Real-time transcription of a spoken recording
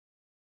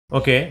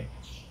Okay,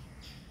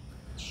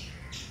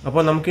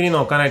 അപ്പോൾ നമുക്കിനി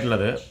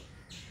നോക്കാനായിട്ടുള്ളത്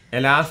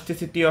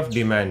elasticity of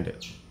demand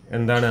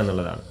എന്താണ്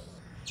എന്നുള്ളതാണ്.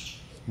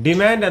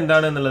 ഡിമാൻഡ്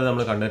എന്താണ് എന്നുള്ളത്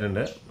നമ്മൾ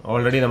കണ്ടിട്ടുണ്ട്,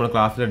 ഓൾറെഡി നമ്മൾ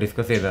ക്ലാസ്സിൽ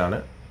ഡിസ്കസ് ചെയ്തതാണ്.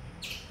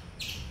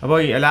 അപ്പോൾ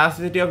ഈ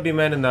എലാസ്റ്റിസിറ്റി ഓഫ്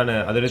ഡിമാൻഡ് എന്താണ്?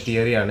 അതൊരു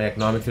തിയറിയാണ്,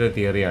 എക്കണോമിക്സിലെ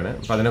തിയറിയാണ്.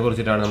 അപ്പോൾ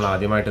അതിനെക്കുറിച്ചിട്ടാണ് നമ്മൾ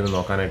ആദ്യമായിട്ട്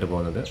നോക്കാനായിട്ട്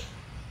പോകുന്നത്.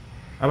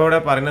 അപ്പോൾ ഇവിടെ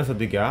പറയുന്നത്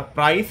ശ്രദ്ധിക്കുക,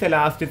 പ്രൈസ്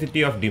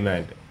എലാസ്റ്റിസിറ്റി ഓഫ്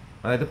ഡിമാൻഡ്,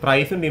 അതായത്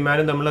പ്രൈസും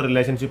ഡിമാൻഡും തമ്മിലുള്ള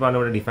റിലേഷൻഷിപ്പാണ്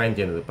ഇവിടെ ഡിഫൈൻ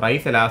ചെയ്യുന്നത്.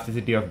 Price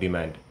elasticity of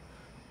demand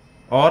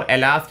or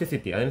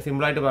elasticity, അതിന്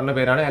സിമ്പിളായിട്ട് പറഞ്ഞ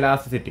പേരാണ്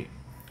elasticity.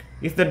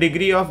 is the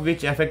degree of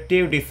which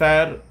effective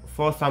desire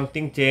for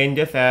something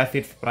changes as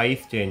its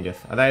price changes.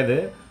 അതായത്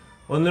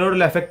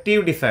ഒന്നിനോടുള്ള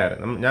എഫക്റ്റീവ് ഡിസയർ,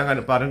 ഞാൻ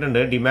പറഞ്ഞിട്ടുണ്ട്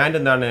ഡിമാൻഡ്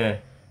എന്താണ്,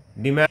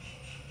 ഡിമാൻഡ്.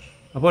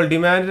 അപ്പോൾ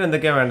ഡിമാൻഡിന്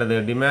എന്തൊക്കെയാണ് വേണ്ടത്?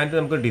 ഡിമാൻഡ്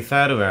നമുക്ക്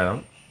ഡിസയർ വേണം,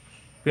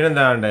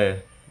 പിന്നെന്താ വേണ്ടത്?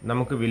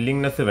 നമുക്ക്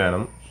വില്ലിങ്നെസ്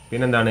വേണം,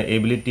 പിന്നെന്താണ്?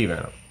 എബിലിറ്റി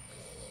വേണം.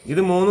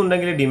 ഇത്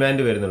മൂന്നുണ്ടെങ്കിൽ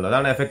ഡിമാൻഡ് വരുന്നുള്ളൂ.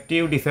 അതാണ്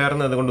എഫക്റ്റീവ് ഡിസയർ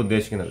എന്നതുകൊണ്ട്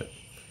ഉദ്ദേശിക്കുന്നത്.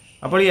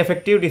 അപ്പോൾ ഈ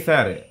എഫക്റ്റീവ്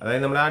ഡിസയർ,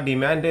 അതായത് നമ്മൾ ആ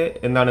ഡിമാൻഡ്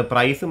എന്താണ്,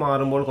 പ്രൈസ്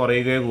മാറുമ്പോൾ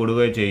കുറയുകയോ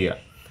കൂടുകയോ ചെയ്യുക.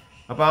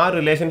 അപ്പോൾ ആ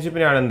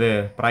റിലേഷൻഷിപ്പിനാണ് എന്ത്,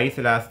 പ്രൈസ്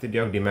എലാസ്റ്റിസിറ്റി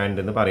ഓഫ് ഡിമാൻഡ്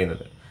എന്ന്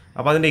പറയുന്നത്.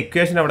 അപ്പോൾ അതിൻ്റെ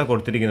ഇക്വേഷൻ അവിടെ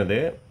കൊടുത്തിരിക്കുന്നത്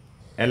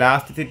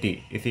elasticity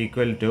is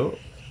equal two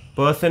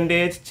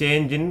percentage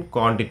change in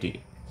quantity.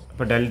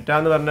 അപ്പോൾ ഡെൽറ്റ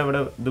എന്ന് പറഞ്ഞാൽ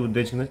ഇവിടെ ഇത്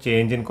ഉദ്ദേശിക്കുന്നത്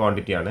ചേഞ്ച് ഇൻ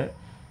ക്വാണ്ടിറ്റി ആണ്,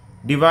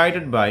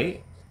 divided by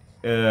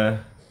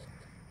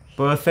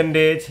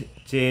percentage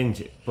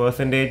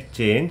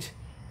change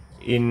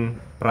in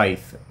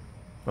price.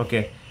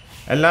 Okay,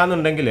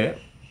 അല്ലാന്നുണ്ടെങ്കിൽ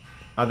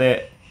അത്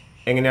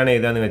എങ്ങനെയാണ്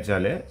എഴുതാന്ന്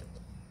വെച്ചാൽ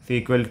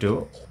equal to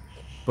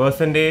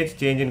percentage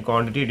change in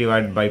quantity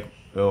divided by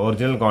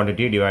original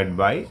quantity divided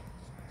by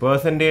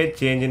percentage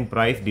change in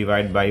price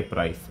divided by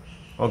price.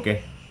 Okay,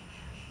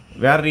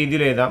 വേറെ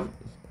രീതിയിൽ എഴുതാം,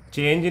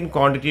 change in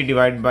quantity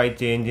divide by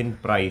change in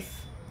price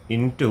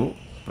into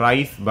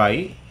price by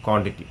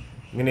quantity.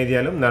 ഇങ്ങനെ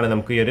എഴുതിയാലും എന്താണ്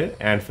നമുക്ക് ഈ ഒരു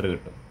answer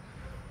കിട്ടും.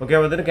 ഓക്കെ,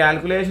 അപ്പോൾ ഇതിന്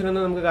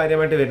കാൽക്കുലേഷനൊന്നും നമുക്ക്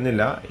കാര്യമായിട്ട്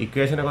വരുന്നില്ല,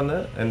 ഇക്വേഷനൊക്കെ ഒന്ന്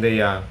എന്ത്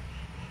ചെയ്യുക,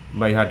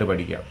 ബൈ ഹാർട്ട്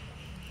പഠിക്കാം.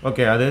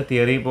 ഓക്കെ, അത്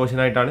തിയറി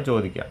പോർഷനായിട്ടാണ്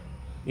ചോദിക്കുക.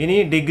 ഇനി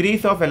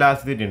ഡിഗ്രീസ് ഓഫ്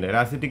എലാസ്റ്റിസിറ്റി ഉണ്ട്.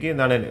 എലാസ്റ്റിസിറ്റിക്ക്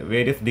എന്താണ്,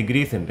 വേരിയസ്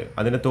ഡിഗ്രീസ് ഉണ്ട്,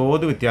 അതിൻ്റെ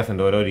തോത്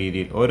വ്യത്യാസമുണ്ട് ഓരോ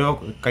രീതിയിൽ, ഓരോ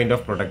കൈൻഡ്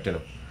ഓഫ്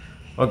പ്രൊഡക്റ്റിനും.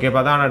 ഓക്കെ,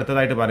 അപ്പോൾ അതാണ്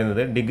അടുത്തതായിട്ട്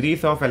പറയുന്നത്,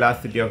 degrees of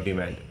elasticity of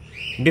demand.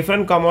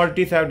 Different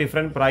commodities have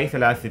different price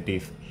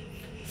elasticities.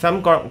 Some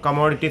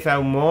commodities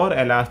have more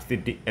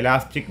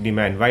elastic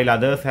demand while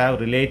others have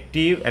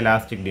relative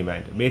elastic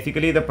demand.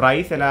 Basically the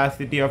price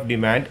elasticity of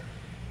demand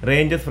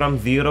ranges from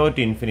 0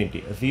 to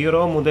infinity.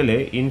 0 മുതൽ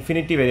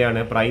infinity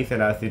വരെയാണ് price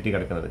elasticity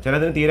കിടക്കുന്നത്.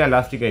 ചിലതിന് തീരെ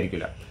elastic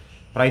ആയിരിക്കില്ല,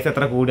 price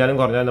എത്ര കൂടിയാലും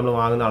കുറഞ്ഞാലും നമ്മൾ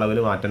വാങ്ങുന്ന അളവിൽ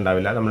മാറ്റം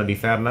ഉണ്ടാവില്ല. നമ്മുടെ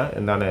ഡിസയറിന്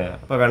എന്താണ്,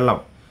 ഇപ്പോൾ വെള്ളം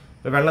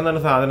എന്ന്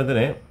പറഞ്ഞ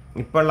സാധനത്തിന്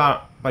ഇപ്പോൾ ഉള്ള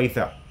പൈസ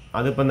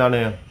അതിപ്പോൾ എന്താണ്,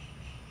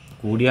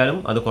 കൂടിയാലും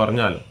അത്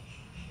കുറഞ്ഞാലും,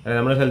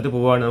 നമ്മുടെ സ്ഥലത്ത്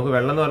പോവുകയാണ്, നമുക്ക്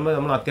വെള്ളം എന്ന് പറയുമ്പോൾ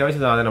നമ്മൾ അത്യാവശ്യ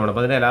സാധനമാണ്,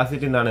 അപ്പോൾ അതിൻ്റെ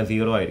എലാസ്റ്റിസിറ്റി എന്താണ്,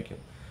 0 ആയിരിക്കും.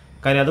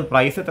 കാര്യം അത്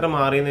പ്രൈസ് എത്ര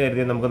മാറിയെന്ന്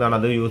കരുതി നമുക്ക് എന്താണ്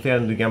അത് യൂസ്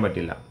ചെയ്യാതിരിക്കാൻ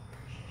പറ്റില്ല.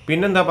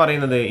 പിന്നെന്താ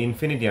പറയുന്നത്,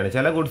 ഇൻഫിനിറ്റിയാണ്.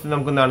 ചില ഗുഡ്സ്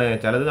നമുക്ക് എന്താണ്,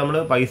 ചിലത് നമ്മൾ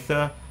പൈസ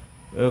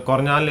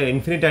കുറഞ്ഞാൽ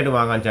ഇൻഫിനിറ്റ് ആയിട്ട്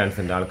വാങ്ങാൻ ചാൻസ്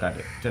ഉണ്ട് ആൾക്കാർ,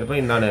 ചിലപ്പോൾ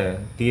എന്താണ്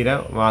തീരെ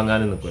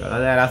വാങ്ങാനും നിൽക്കില്ല.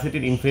 അതായത്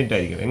എലാസ്റ്റിസിറ്റി ഇൻഫിനിറ്റ്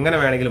ആയിരിക്കും, എങ്ങനെ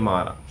വേണമെങ്കിലും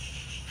മാറാം.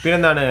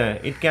 പിന്നെന്താണ്,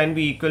 it can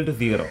be equal to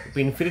 0.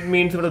 ഇപ്പോൾ ഇൻഫിനിറ്റ്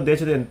മീൻസ് ഇവിടെ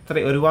ഉദ്ദേശിച്ചത്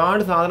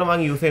ഒരുപാട് സാധനം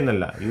വാങ്ങി യൂസ്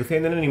ചെയ്യുന്നല്ല, യൂസ്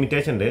ചെയ്യുന്നതിന്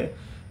ലിമിറ്റേഷൻ ഉണ്ട്.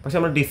 പക്ഷെ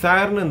നമ്മൾ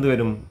ഡിസയറിന് എന്ത്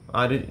വരും,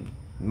 ആ ഒരു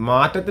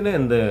മാറ്റത്തിന്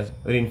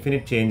ഒരു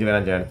ഇൻഫിനിറ്റ് ചേഞ്ച്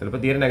വരാൻ ചാൻസ്.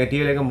 ചിലപ്പോൾ തീരെ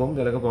നെഗറ്റീവിലേക്കും പോകും,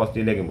 ചിലപ്പോൾ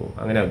പോസിറ്റീവിലേക്കും പോകും,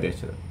 അങ്ങനെയാണ്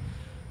ഉദ്ദേശിച്ചത്.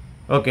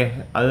 ഓക്കെ,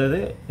 അതായത്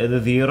ഇത്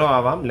 0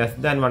 ആവാം, ലെസ്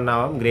ദാൻ 1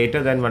 ആവാം,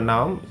 ഗ്രേറ്റർ ദാൻ 1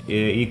 ആവാം,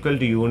 ഈക്വൽ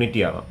ടു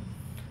യൂണിറ്റി ആവാം.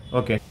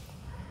 ഓക്കെ,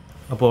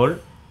 അപ്പോൾ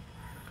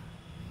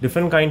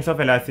ഡിഫറെൻറ്റ് കൈൻഡ്സ്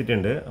ഓഫ് എലാസ്റ്റിസിറ്റി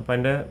ഉണ്ട്. അപ്പോൾ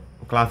അതിൻ്റെ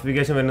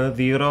ക്ലാസിഫിക്കേഷൻ വരുന്നത്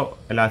 0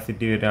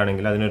 എലാസ്റ്റിസിറ്റി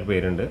വരികയാണെങ്കിൽ അതിനൊരു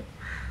പേരുണ്ട്.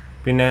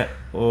 പിന്നെ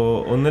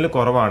ഒന്നിൽ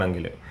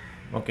കുറവാണെങ്കിൽ,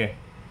 ഓക്കെ,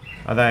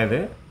 അതായത്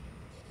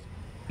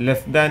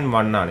ലെസ് ദാൻ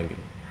 1 ആണെങ്കിൽ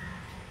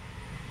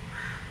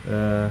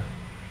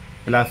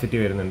എലാസ്റ്റിസിറ്റി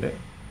വരുന്നുണ്ട്.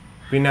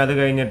 പിന്നെ അത്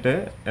കഴിഞ്ഞിട്ട്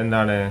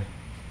എന്താണ്,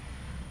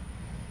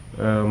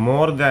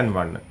 മോർ ദാൻ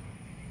 1,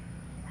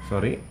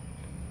 സോറി,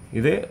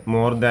 ഇത്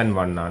മോർ ദാൻ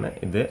 1 ആണ്,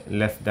 ഇത്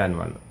ലെസ് ദാൻ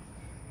 1.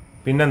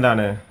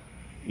 പിന്നെന്താണ്,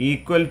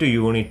 ഈക്വൽ ടു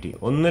യൂണിറ്റി,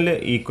 ഒന്നിൽ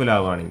ഈക്വൽ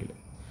ആവുകയാണെങ്കിൽ.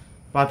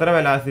 അപ്പോൾ അത്തരം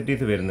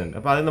എലാസ്റ്റിസിറ്റീസ് വരുന്നുണ്ട്.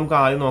 അപ്പോൾ അത് നമുക്ക്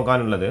ആദ്യം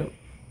നോക്കാനുള്ളത്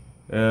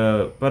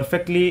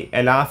perfectly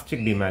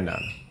elastic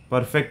ഡിമാൻഡാണ്.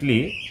 Perfectly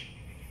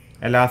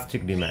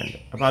elastic demand.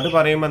 അപ്പോൾ അത്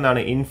പറയുമ്പോൾ എന്താണ്,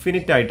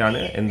 ഇൻഫിനിറ്റ്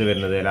ആയിട്ടാണ് എന്ത്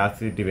വരുന്നത്,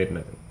 എലാസ്റ്റിസിറ്റി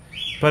വരുന്നത്.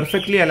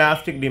 Perfectly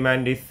elastic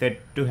demand is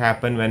set to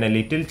happen when A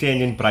little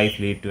change in price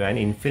lead to an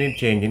infinite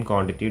change in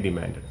quantity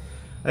demand.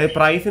 അതായത്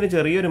പ്രൈസിന്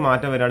ചെറിയൊരു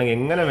മാറ്റം വരികയാണെങ്കിൽ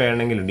എങ്ങനെ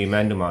വേണമെങ്കിലും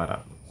ഡിമാൻഡ്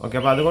മാറാം. ഓക്കെ,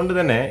 അപ്പോൾ അതുകൊണ്ട്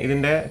തന്നെ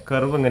ഇതിൻ്റെ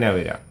കർവ് എങ്ങനെയാണ്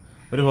വരിക,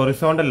 ഒരു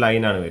ഹൊറിസോണ്ടൽ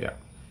ലൈനാണ് വരിക.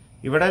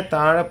 ഇവിടെ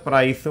താഴെ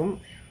പ്രൈസും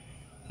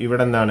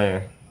ഇവിടെ എന്താണ്,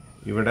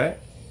 ഇവിടെ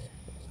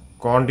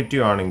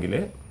ക്വാണ്ടിറ്റിയും ആണെങ്കിൽ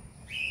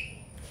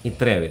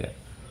ഇത്രയാണ് വരിക.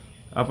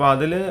 അപ്പോൾ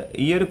അതിൽ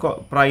ഈ ഒരു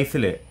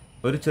പ്രൈസിൽ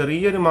ഒരു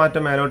ചെറിയൊരു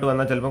മാറ്റം മേലോട്ട്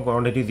വന്നാൽ ചിലപ്പോൾ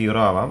ക്വാണ്ടിറ്റി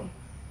 0 ആവാം.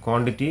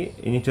 ക്വാണ്ടിറ്റി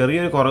ഇനി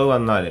ചെറിയൊരു കുറവ്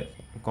വന്നാൽ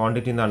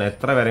ക്വാണ്ടിറ്റി എന്താണ്,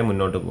 എത്ര വരെ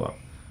മുന്നോട്ട് പോകാം.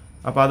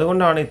 അപ്പോൾ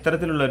അതുകൊണ്ടാണ്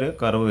ഇത്തരത്തിലുള്ളൊരു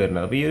കർവ്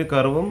വരുന്നത്. അപ്പോൾ ഈ ഒരു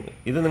കർവും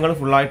ഇത് നിങ്ങൾ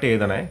ഫുള്ളായിട്ട്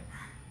എഴുതണേ,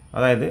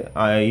 അതായത്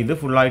ഇത്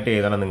ഫുള്ളായിട്ട്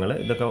എഴുതണം നിങ്ങൾ,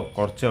 ഇതൊക്കെ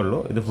കുറച്ചേ ഉള്ളൂ,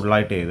 ഇത്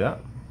ഫുള്ളായിട്ട് എഴുതുക.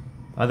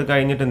 അത്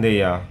കഴിഞ്ഞിട്ട് എന്ത്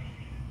ചെയ്യുക,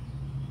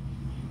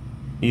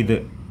 ഇത്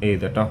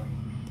എഴുതട്ടോ,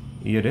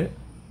 ഈ ഒരു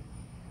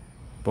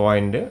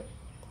പോയിൻ്റ്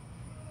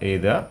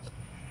എഴുതുക,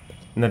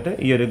 എന്നിട്ട്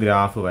ഈ ഒരു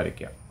ഗ്രാഫ്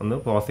വരയ്ക്കുക. ഒന്ന്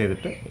പോസ്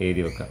ചെയ്തിട്ട്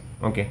എഴുതി വെക്കുക.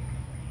 ഓക്കെ,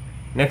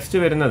 നെക്സ്റ്റ്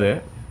വരുന്നത്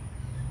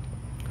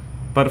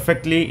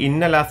പെർഫെക്റ്റ്ലി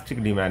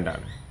ഇൻഎലാസ്റ്റിക്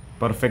ഡിമാൻഡാണ്.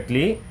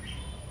 Perfectly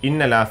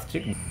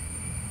inelastic.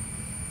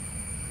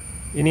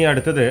 ഇനി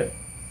അടുത്തത്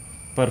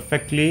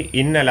പെർഫെക്റ്റ്ലി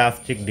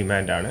ഇൻഎലാസ്റ്റിക്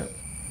ഡിമാൻഡാണ്.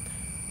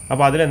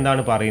 അപ്പോൾ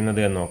അതിലെന്താണ്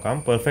പറയുന്നത് എന്ന് നോക്കാം.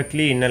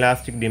 Perfectly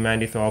inelastic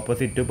demand is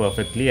opposite to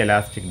perfectly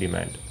elastic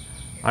demand.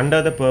 Under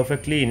the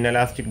perfectly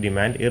inelastic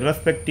demand,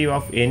 irrespective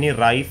of any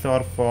rise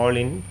or fall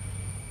in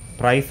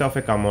price of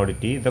a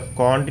commodity, the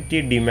quantity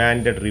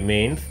demanded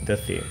remains the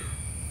same.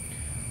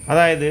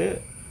 അതായത്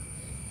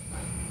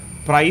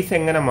price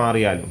എങ്ങനെ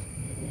മാറിയാലും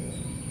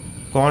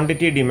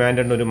quantity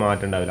ഡിമാൻഡിന് ഒരു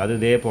മാറ്റം ഉണ്ടാവില്ല. അത്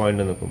ഇതേ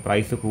point നിൽക്കും.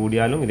 Price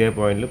കൂടിയാലും ഇതേ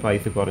പോയിന്റിൽ,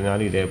 പ്രൈസ്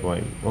കുറഞ്ഞാലും ഇതേ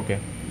പോയിന്റ്. ഓക്കെ,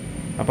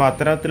 അപ്പോൾ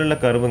അത്തരത്തിലുള്ള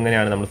കർവ്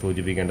ഇങ്ങനെയാണ് നമ്മൾ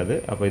സൂചിപ്പിക്കേണ്ടത്.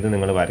 അപ്പോൾ ഇത്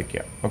നിങ്ങൾ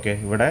വരയ്ക്കുക. ഓക്കെ,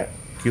 ഇവിടെ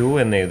Q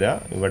എന്ന് എഴുതുക,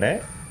 ഇവിടെ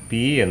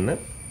P എന്ന്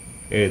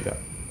എഴുതുക.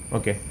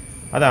 ഓക്കെ,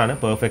 അതാണ്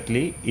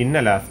പെർഫെക്റ്റ്ലി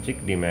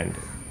ഇൻഎലാസ്റ്റിക് ഡിമാൻഡ്.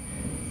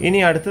 ഇനി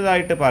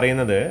അടുത്തതായിട്ട്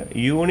പറയുന്നത്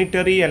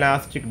unitary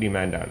elastic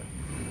ഡിമാൻഡാണ്.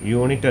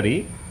 Unitary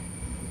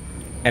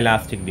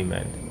elastic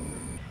demand.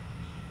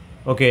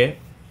 Okay,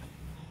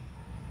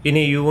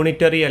 ഇനി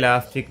യൂണിറ്ററി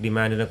എലാസ്റ്റിക്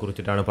ഡിമാൻഡിനെ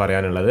കുറിച്ചിട്ടാണ്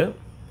പറയാനുള്ളത്.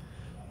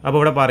 അപ്പോൾ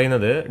ഇവിടെ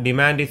പറയുന്നത്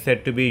demand is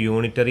set to B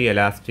unitary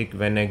elastic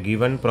when A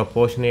given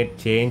proportionate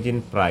change in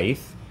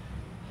price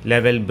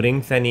level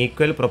brings an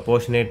equal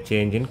proportionate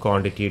change in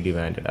quantity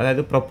demand.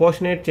 അതായത്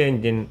proportionate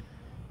change in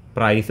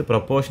price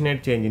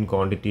proportionate change in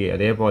quantity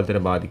അതേപോലെ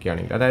തന്നെ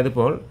ബാധിക്കുകയാണെങ്കിൽ, അതായത്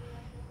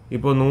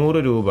ഇപ്പോൾ 100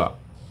 രൂപ,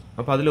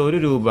 അപ്പോൾ അതിൽ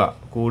 1 രൂപ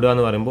കൂടുക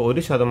എന്ന് പറയുമ്പോൾ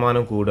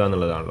 1% കൂടുക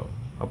എന്നുള്ളതാണല്ലോ.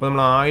 അപ്പോൾ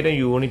നമ്മൾ 1000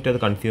 യൂണിറ്റ് അത്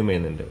കൺസ്യൂം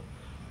ചെയ്യുന്നുണ്ട്.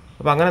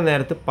 അപ്പോൾ അങ്ങനെ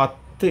നേരത്തെ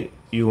 10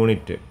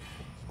 യൂണിറ്റ്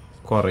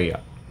കുറയുക.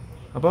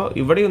 അപ്പോൾ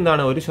ഇവിടെ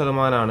എന്താണ്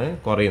 1%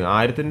 കുറയുന്നത്.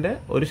 1000-ൻ്റെ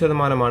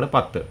 1%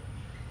 10.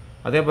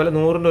 അതേപോലെ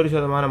 100-ൻ്റെ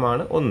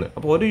 1% 1.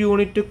 അപ്പോൾ 1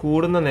 യൂണിറ്റ്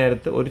കൂടുന്ന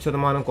നേരത്ത്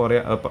 1%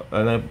 കുറയാ,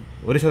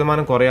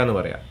 1% കുറയാന്ന്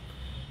പറയാം.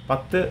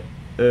 10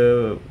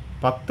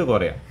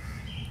 കുറയാം.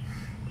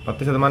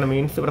 10%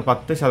 മീൻസ് ഇവിടെ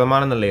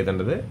 10% എന്നല്ല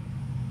എഴുതേണ്ടത്.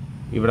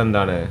 ഇവിടെ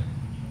എന്താണ്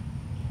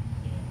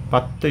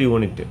 10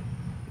 യൂണിറ്റ്.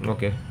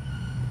 ഓക്കെ,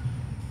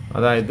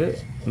 അതായത്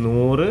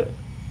 100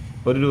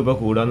 1 രൂപ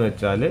കൂടുകയെന്ന്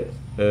വെച്ചാൽ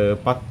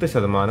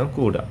 10%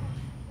 കൂടുക.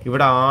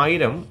 ഇവിടെ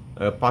 1000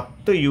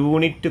 10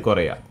 യൂണിറ്റ്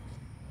കുറയാം.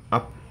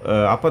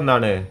 അപ്പം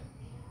എന്താണ്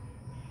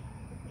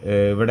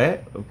ഇവിടെ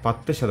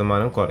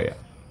 10% കുറയാം.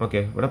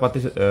 ഓക്കെ, ഇവിടെ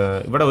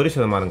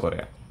 1%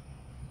 കുറയാം.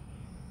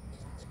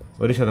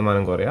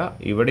 1% കുറയാ.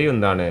 ഇവിടെയും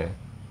എന്താണ്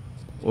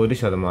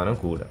 1%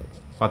 കൂടുക,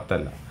 10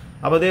 അല്ല.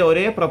 അപ്പോൾ അത്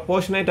ഒരേ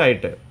പ്രൊപ്പോർഷനേറ്റ്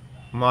ആയിട്ട്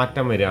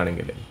മാറ്റം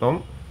വരികയാണെങ്കിൽ, ഇപ്പം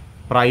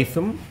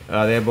പ്രൈസും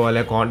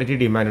അതേപോലെ ക്വാണ്ടിറ്റി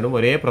ഡിമാൻഡും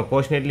ഒരേ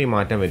പ്രൊപ്പോർഷനേറ്റ്ലി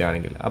മാറ്റം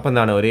വരികയാണെങ്കിൽ, അപ്പോൾ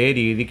എന്താണ് ഒരേ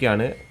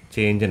രീതിക്കാണ്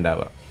ചേഞ്ച്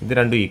ഉണ്ടാവുക. ഇത്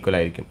രണ്ടും ഈക്വൽ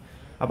ആയിരിക്കും.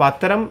 അപ്പോൾ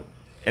അത്തരം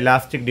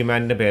എലാസ്റ്റിക്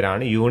ഡിമാൻഡിൻ്റെ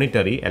പേരാണ്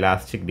യൂണിറ്ററി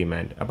എലാസ്റ്റിക്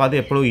ഡിമാൻഡ്. അപ്പോൾ അത്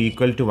എപ്പോഴും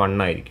ഈക്വൽ ടു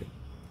 1 ആയിരിക്കും.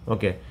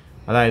 ഓക്കെ,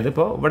 അതായത്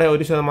ഇപ്പോൾ ഇവിടെ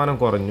 1%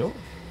 കുറഞ്ഞു,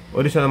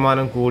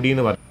 1% കൂടി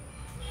എന്ന് പറഞ്ഞു.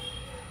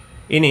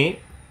 ഇനി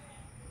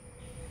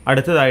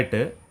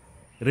അടുത്തതായിട്ട്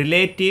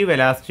റിലേറ്റീവ്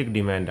എലാസ്റ്റിക്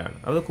ഡിമാൻഡാണ്.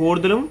 അത്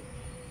കൂടുതലും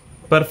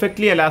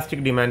പെർഫെക്റ്റ്ലി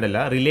എലാസ്റ്റിക് ഡിമാൻഡ് അല്ല,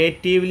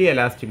 റിലേറ്റീവ്ലി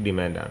എലാസ്റ്റിക്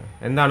ഡിമാൻഡാണ്.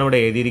 എന്താണ് ഇവിടെ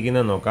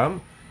എഴുതിയിരിക്കുന്നത് നോക്കാം.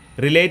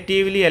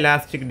 Relatively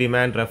elastic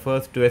demand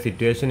refers to A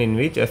situation in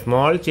which A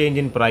small change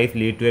in price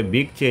lead to A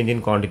big change in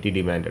quantity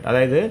demand.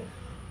 അതായത്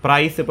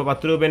പ്രൈസ് ഇപ്പോൾ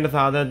 10 രൂപേൻ്റെ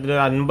സാധനത്തിൽ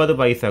 50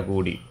 പൈസ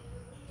കൂടി.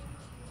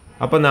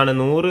 അപ്പോൾ എന്താണ്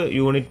 100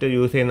 യൂണിറ്റ്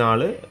യൂസ് ചെയ്യുന്ന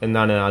ആൾ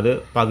എന്താണ് അത്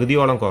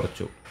പകുതിയോളം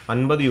കുറച്ചു.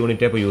 50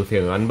 യൂണിറ്റേ ഇപ്പോൾ യൂസ്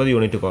ചെയ്യുന്നത്, 50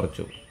 യൂണിറ്റ്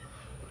കുറച്ചു.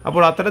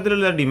 അപ്പോൾ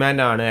അത്തരത്തിലുള്ള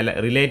ഡിമാൻഡാണ്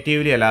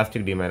റിലേറ്റീവ്ലി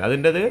എലാസ്റ്റിക് ഡിമാൻഡ്.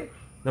 അതിൻ്റെത്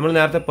നമ്മൾ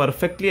നേരത്തെ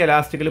പെർഫെക്റ്റ്ലി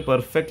എലാസ്റ്റിക്കിൽ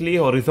പെർഫെക്റ്റ്ലി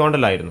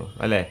ഹൊറിസോണ്ടൽ ആയിരുന്നു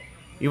അല്ലേ.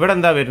 ഇവിടെ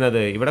എന്താ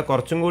വരുന്നത്, ഇവിടെ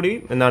കുറച്ചും കൂടി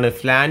എന്താണ്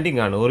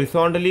സ്ലാൻഡിങ് ആണ്,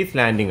 ഹൊറിസോണ്ടലി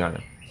സ്ലാൻഡിങ് ആണ്.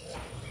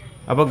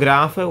 അപ്പോൾ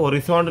ഗ്രാഫ്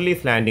ഹൊറിസോണ്ടലി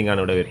സ്ലാൻഡിങ് ആണ്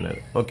ഇവിടെ വരുന്നത്.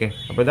 ഓക്കെ,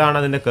 അപ്പോൾ ഇതാണ്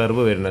അതിൻ്റെ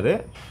കർവ് വരുന്നത്.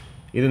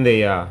 ഇതെന്ത്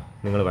ചെയ്യുക,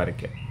 നിങ്ങൾ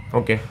വരയ്ക്കുക.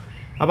 ഓക്കെ,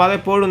 അപ്പോൾ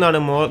അതെപ്പോഴും എന്താണ്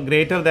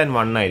ഗ്രേറ്റർ ദാൻ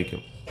 1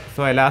 ആയിരിക്കും.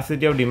 So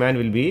elasticity of demand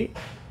will be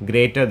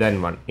greater than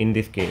 1 in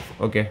this case.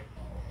 Okay,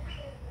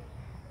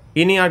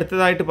 ഇനി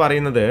അടുത്തതായിട്ട്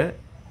പറയുന്നത്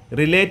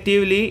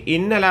relatively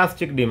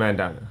inelastic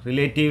ഡിമാൻഡാണ്.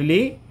 Relatively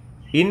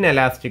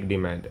inelastic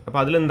demand. അപ്പോൾ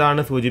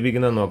അതിലെന്താണ്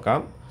സൂചിപ്പിക്കുന്നത്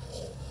നോക്കാം.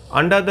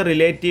 Under the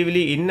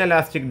relatively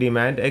inelastic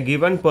demand A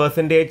given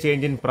percentage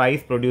change in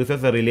price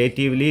produces A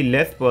relatively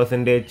less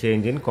percentage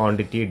change in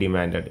quantity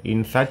demanded.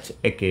 In such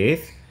A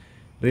case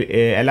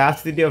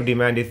elasticity of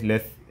demand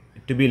is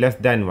to be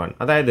less than 1.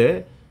 അതായത്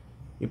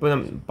ഇപ്പോൾ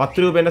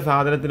 10 രൂപേൻ്റെ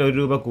സാധനത്തിന് 1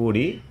 രൂപ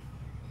കൂടി,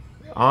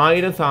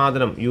 1000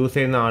 സാധനം use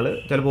ചെയ്യുന്ന ആൾ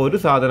ചിലപ്പോൾ 1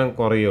 സാധനം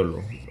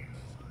കുറയുള്ളൂ.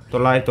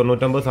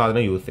 999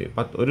 സാധനം യൂസ് ചെയ്യും,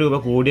 1 രൂപ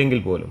കൂടിയെങ്കിൽ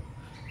പോലും.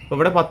 അപ്പോൾ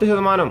ഇവിടെ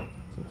 10%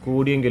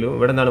 കൂടിയെങ്കിലും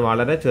ഇവിടെ എന്താണ്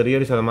വളരെ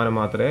ചെറിയൊരു ശതമാനം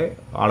മാത്രമേ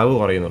അളവ്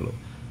കുറയുന്നുള്ളൂ.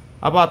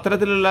 അപ്പോൾ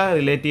അത്തരത്തിലുള്ള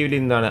റിലേറ്റീവ്ലി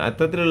എന്താണ്,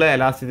 അത്തരത്തിലുള്ള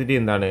എലാസ്റ്റിസിറ്റി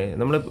എന്താണ്,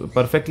 നമ്മൾ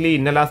പെർഫെക്റ്റ്ലി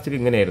ഇൻഎലാസ്റ്റിക്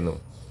ഇങ്ങനെയായിരുന്നു,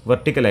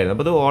 വെർട്ടിക്കലായിരുന്നു.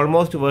 അപ്പോൾ ഇത്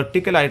ഓൾമോസ്റ്റ്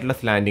വെർട്ടിക്കലായിട്ടുള്ള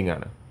സ്ലാൻഡിങ്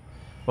ആണ്.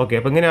 ഓക്കെ,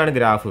 അപ്പോൾ ഇങ്ങനെയാണ്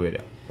ഗ്രാഫ്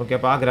വരിക. ഓക്കെ,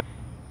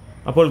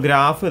 അപ്പോൾ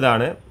ഗ്രാഫ്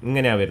ഇതാണ്,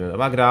 ഇങ്ങനെയാണ് വരുന്നത്.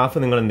 അപ്പോൾ ആ ഗ്രാഫ്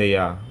നിങ്ങൾ എന്ത്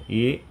ചെയ്യുക,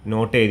 ഈ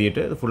നോട്ട്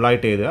എഴുതിയിട്ട്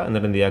ഫുള്ളായിട്ട് എഴുതുക,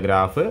 എന്നിട്ട് എന്ത് ചെയ്യുക,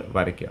 ഗ്രാഫ്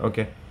വരയ്ക്കുക.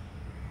 ഓക്കെ,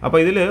 അപ്പോൾ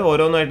ഇതിൽ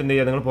ഓരോന്നായിട്ട് എന്ത്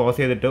ചെയ്യുക, നിങ്ങൾ പോസ്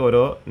ചെയ്തിട്ട്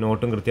ഓരോ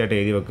നോട്ടും കൃത്യമായിട്ട്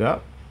എഴുതി വെക്കുക.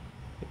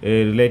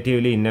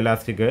 Relatively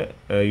inelastic,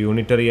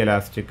 unitary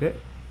elastic,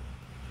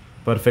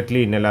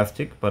 perfectly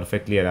inelastic,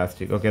 perfectly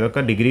elastic. Okay,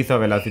 ഇതൊക്കെ ഡിഗ്രീസ്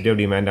ഓഫ് എലാസ്റ്റിറ്റി ഓഫ്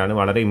ഡിമാൻഡാണ്,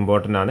 വളരെ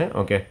ഇമ്പോർട്ടൻ്റ് ആണ്.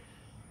 ഓക്കെ,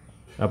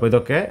 അപ്പോൾ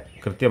ഇതൊക്കെ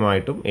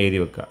കൃത്യമായിട്ടും എഴുതി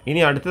വെക്കുക. ഇനി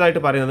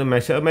അടുത്തതായിട്ട് പറയുന്നത്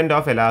മെഷർമെൻറ്റ്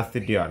ഓഫ്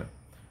എലാസ്റ്റിറ്റി ആണ്.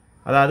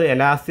 അതായത്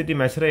എലാസ്റ്റിറ്റി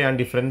മെഷർ ചെയ്യാൻ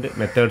ഡിഫറെൻറ്റ്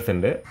മെത്തേഡ്സ്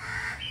ഉണ്ട്.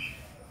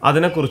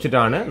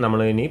 അതിനെക്കുറിച്ചിട്ടാണ് നമ്മൾ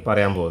ഇനി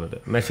പറയാൻ പോകുന്നത്.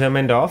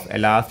 Measurement of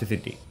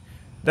elasticity.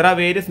 There are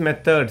various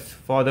methods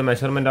for the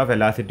measurement of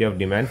elasticity of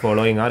demand.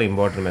 Following are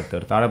important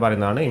methods. താഴെ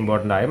പറയുന്നതാണ്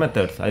ഇമ്പോർട്ടൻ്റ് ആയ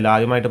മെത്തേഡ്സ്. അതിൽ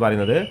ആദ്യമായിട്ട്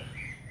പറയുന്നത്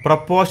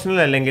പ്രൊപ്പോർഷണൽ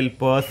അല്ലെങ്കിൽ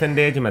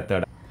percentage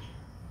method.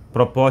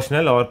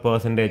 Proportional or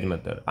percentage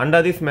method. Under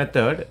this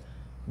method,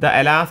 the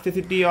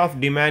elasticity of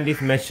demand is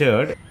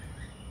measured.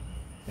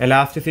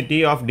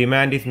 Elasticity of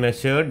demand is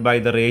measured by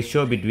the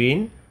ratio between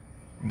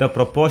the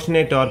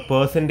proportionate or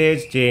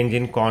percentage change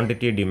in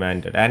quantity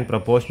demanded and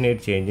proportionate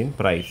change in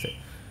price.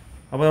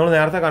 അപ്പോൾ നമ്മൾ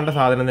നേരത്തെ കണ്ട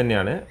സാധനം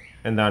തന്നെയാണ്.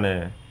 എന്താണ്?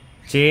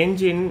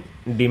 Change in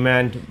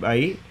demand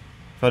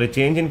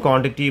change in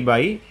quantity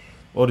by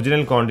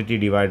original quantity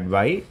divide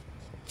by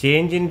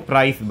change in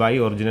price by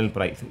original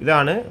price.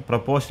 ഇതാണ്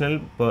proportional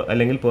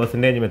അല്ലെങ്കിൽ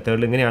percentage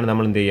മെത്തേഡിൽ. ഇങ്ങനെയാണ്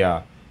നമ്മൾ എന്ത്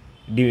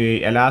ചെയ്യുക?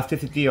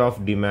 എലാസ്റ്റിസിറ്റി ഓഫ്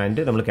ഡിമാൻഡ്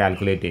നമ്മൾ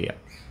കാൽക്കുലേറ്റ് ചെയ്യുക.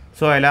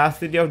 So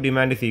elasticity of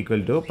demand is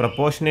equal to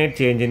proportionate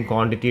change in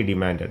quantity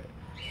demanded.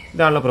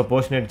 ഇതാണല്ലോ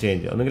പ്രൊപ്പോർഷനേറ്റ്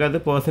ചേഞ്ച്. ഒന്നുകിൽ അത്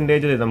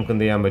പെർസെൻറ്റേജിൽ നമുക്ക്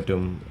എന്ത് ചെയ്യാൻ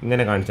പറ്റും?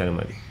 ഇങ്ങനെ കാണിച്ചാലും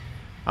മതി.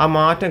 ആ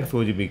മാറ്റം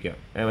സൂചിപ്പിക്കുക.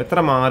 എത്ര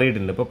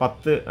മാറിയിട്ടുണ്ട്? ഇപ്പോൾ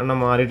 10 എണ്ണം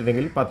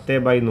മാറിയിട്ടുണ്ടെങ്കിൽ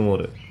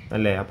 10/100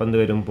 അല്ലേ? അപ്പം എന്ത്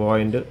വരും?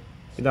 പോയിൻ്റ്.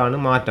 ഇതാണ്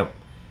മാറ്റം.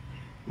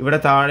 ഇവിടെ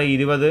താഴെ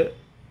 20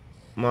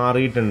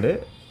 മാറിയിട്ടുണ്ട്,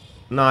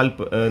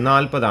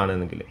 40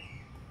 ആണെങ്കിൽ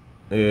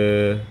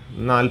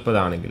 40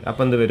 ആണെങ്കിൽ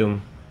അപ്പം എന്ത് വരും?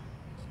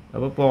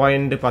 അപ്പോൾ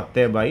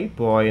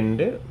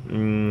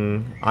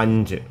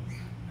 0.10/0.5.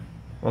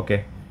 ഓക്കെ,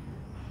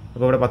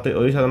 അപ്പോൾ ഇവിടെ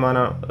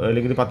 1%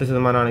 അല്ലെങ്കിൽ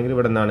 10% ആണെങ്കിൽ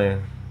ഇവിടെ എന്താണ്?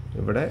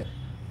 ഇവിടെ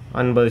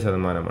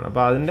 50%.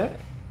 അപ്പോൾ അതിൻ്റെ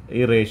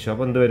ഈ റേഷ്യോ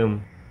അപ്പോൾ എന്ത് വരും?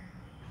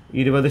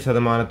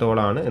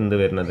 20%-ഓളാണ് എന്ത്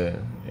വരുന്നത്?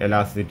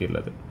 എലാസ്റ്റിസിറ്റി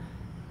ഉള്ളത്.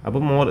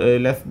 അപ്പോൾ മോർ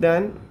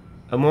ദാൻ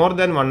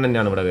 1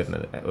 തന്നെയാണ് ഇവിടെ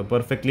വരുന്നത്.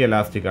 പെർഫെക്റ്റ്ലി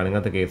എലാസ്റ്റിക് ആണ്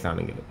ഇങ്ങനത്തെ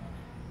കേസാണെങ്കിൽ.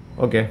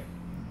 ഓക്കെ,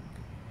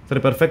 സോറി,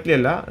 പെർഫെക്റ്റ്ലി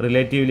അല്ല,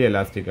 റിലേറ്റീവ്ലി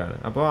എലാസ്റ്റിക് ആണ്.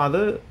 അപ്പോൾ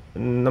അത്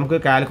നമുക്ക്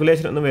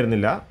കാൽക്കുലേഷൻ ഒന്നും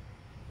വരുന്നില്ല.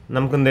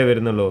 നമുക്ക് എന്തേ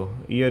വരുന്നുള്ളൂ?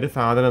 ഈ ഒരു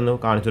സാധനം ഒന്ന്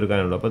കാണിച്ചു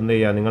കൊടുക്കാനുള്ളൂ. അപ്പോൾ എന്ത്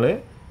ചെയ്യുക? നിങ്ങൾ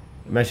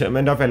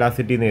മെഷർമെൻറ്റ് ഓഫ്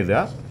എലാസ്റ്റിറ്റി എന്ന് എഴുതുക.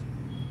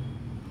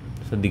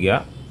 ശ്രദ്ധിക്കുക,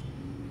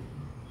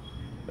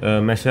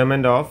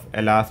 മെഷർമെൻറ്റ് ഓഫ്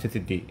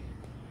എലാസ്റ്റിസിറ്റി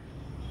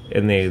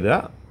എന്ന് എഴുതുക.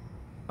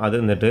 അത്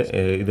എന്നിട്ട്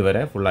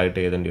ഇതുവരെ ഫുള്ളായിട്ട്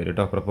എഴുതേണ്ടി വരും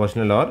കേട്ടോ.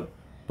 Proportional or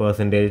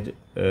percentage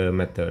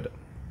method.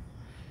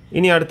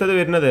 ഇനി അടുത്തത്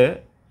വരുന്നത്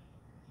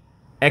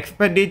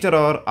എക്സ്പെൻഡിച്ചർ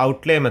ഓർ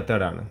ഔട്ട്ലേ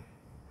മെത്തേഡാണ്.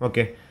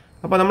 ഓക്കെ,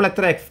 അപ്പോൾ നമ്മൾ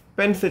എത്ര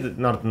എക്സ്പെൻസ്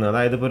നടത്തുന്നത്,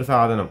 അതായത് ഇപ്പോൾ ഒരു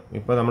സാധനം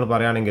ഇപ്പോൾ നമ്മൾ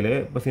പറയുകയാണെങ്കിൽ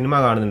ഇപ്പോൾ സിനിമ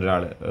കാണുന്നുണ്ട്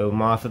ഒരാൾ,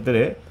 മാസത്തിൽ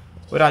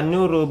ഒരു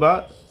 500 രൂപ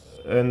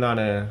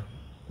എന്താണ്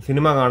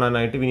സിനിമ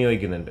കാണാനായിട്ട്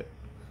വിനിയോഗിക്കുന്നുണ്ട്.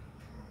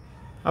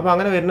 അപ്പോൾ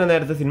അങ്ങനെ വരുന്ന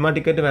നേരത്ത് സിനിമ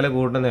ടിക്കറ്റ് വില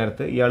കൂടുന്ന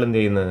നേരത്ത് ഇയാൾ എന്ത്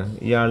ചെയ്യുന്നത്?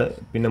 ഇയാൾ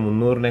പിന്നെ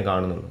 300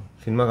 കാണുന്നുള്ളൂ,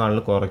 സിനിമ കാണൽ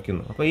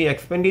കുറയ്ക്കുന്നു. അപ്പോൾ ഈ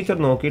എക്സ്പെൻഡിച്ചർ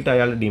നോക്കിയിട്ട്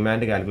അയാൾ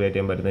ഡിമാൻഡ് കാൽക്കുലേറ്റ്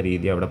ചെയ്യാൻ പറ്റുന്ന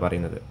രീതി അവിടെ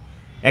പറയുന്നത്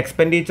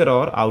എക്സ്പെൻഡിച്ചർ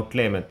ഓർ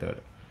ഔട്ട്ലേ മെത്തേഡ്.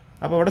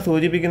 അപ്പോൾ അവിടെ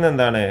സൂചിപ്പിക്കുന്നത്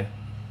എന്താണ്?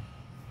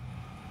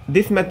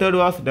 This method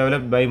was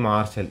developed by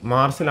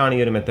മാർഷലാണ് ഈ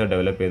ഒരു മെത്തേഡ്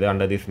ഡെവലപ്പ് ചെയ്തത്.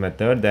 Under this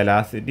method the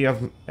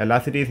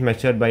elasticity is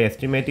measured by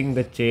estimating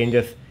the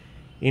changes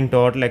in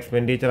total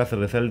expenditure as a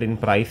result in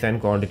price and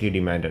quantity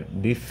demanded.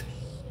 This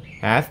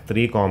has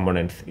 3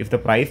 components. If the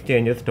price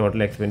changes,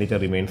 total expenditure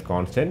remains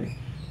constant,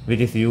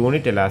 which is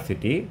unit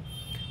elasticity.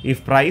 If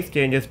price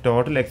changes,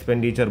 total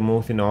expenditure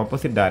moves in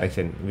opposite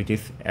direction, which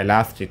is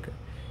elastic.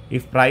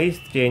 If price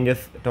changes,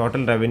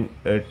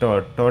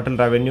 total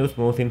revenues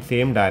moves in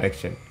same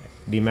direction.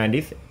 Demand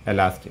is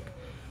elastic.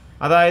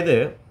 അതായത്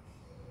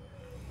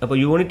അപ്പോൾ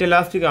unit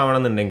elastic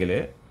ആവണമെന്നുണ്ടെങ്കിൽ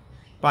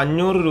ഇപ്പോൾ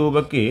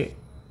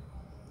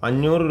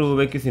 500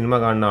 രൂപയ്ക്ക് cinema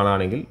കാണുന്ന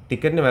ആളാണെങ്കിൽ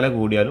ടിക്കറ്റിന് വില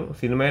കൂടിയാലും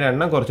സിനിമയുടെ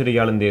എണ്ണം കുറച്ചിട്ട്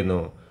ഇയാൾ എന്ത് ചെയ്യുന്നു?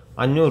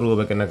 500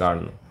 രൂപയ്ക്ക് തന്നെ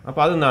കാണുന്നു.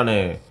 അപ്പോൾ അതെന്താണ്?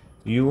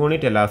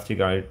 യൂണിറ്റ്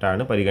എലാസ്റ്റിക്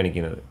ആയിട്ടാണ്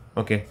പരിഗണിക്കുന്നത്.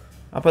 ഓക്കെ,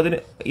 അപ്പോൾ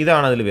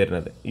ഇതാണ് അതിൽ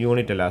വരുന്നത്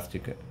യൂണിറ്റ്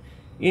എലാസ്റ്റിക്.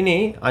 ഇനി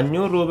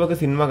 500 രൂപയ്ക്ക്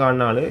സിനിമ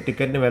കാണുന്ന ആൾ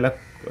ടിക്കറ്റിന് വില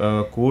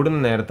കൂടുന്ന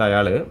നേരത്തെ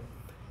അയാൾ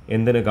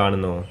എന്തിന്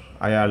കാണുന്നു?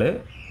 അയാൾ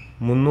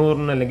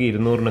 300 അല്ലെങ്കിൽ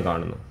 200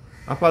 കാണുന്നു.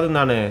 അപ്പോൾ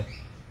അതെന്താണ്?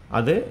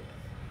 അത്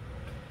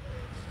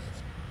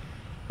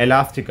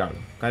എലാസ്റ്റിക് ആണ്.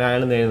 കാരണം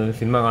അയാൾ എന്ത് ചെയ്യുന്നത്?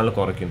 സിനിമ കാണൽ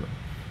കുറയ്ക്കുന്നു.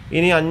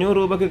 ഇനി 500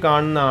 രൂപയ്ക്ക്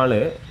കാണുന്ന ആൾ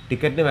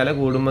ടിക്കറ്റിന് വില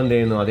കൂടുമ്പോൾ എന്ത്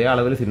ചെയ്യുന്നു? അതേ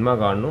അളവിൽ സിനിമ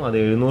കാണുന്നു, അത്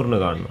 700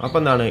 കാണുന്നു. അപ്പോൾ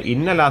എന്താണ്?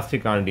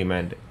 ഇൻഎലാസ്റ്റിക് ആണ്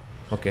ഡിമാൻഡ്.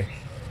 ഓക്കെ,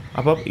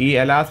 അപ്പോൾ ഈ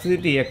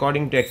എലാസ്റ്റിസിറ്റി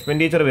അക്കോർഡിംഗ് ടു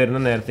എക്സ്പെൻഡിച്ചർ വരുന്ന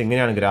നേരത്തെ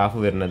ഇങ്ങനെയാണ് ഗ്രാഫ്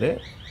വരുന്നത്.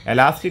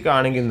 എലാസ്റ്റിക്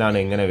ആണെങ്കിൽ എന്താണ്?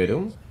 ഇങ്ങനെ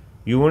വരും.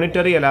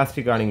 യൂണിറ്ററി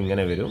എലാസ്റ്റിക് ആണെങ്കിൽ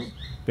ഇങ്ങനെ വരും.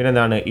 പിന്നെ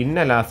എന്താണ്?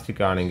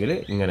 ഇൻഎലാസ്റ്റിക് ആണെങ്കിൽ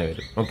ഇങ്ങനെ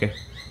വരും. ഓക്കെ,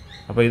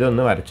 അപ്പോൾ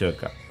ഇതൊന്ന് വരച്ച്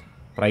വെക്കുക.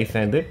 പ്രൈസ്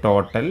ആയത്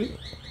ടോട്ടൽ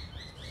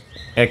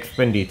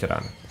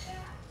എക്സ്പെൻഡിച്ചറാണ്.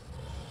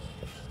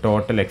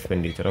 Total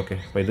expenditure. ഓക്കെ,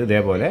 അപ്പോൾ ഇത്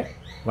ഇതേപോലെ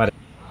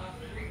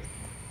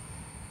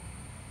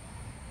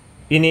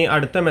ഇനി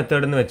അടുത്ത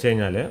മെത്തേഡ് എന്ന് വെച്ച്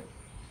കഴിഞ്ഞാൽ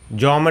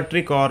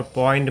ജോമെട്രിക് ഓർ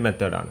പോയിൻ്റ്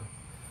മെത്തേഡാണ്.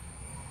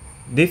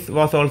 This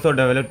was also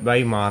developed by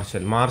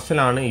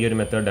മാർഷലാണ് ഈ ഒരു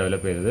മെത്തേഡ്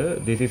ഡെവലപ്പ് ചെയ്തത്.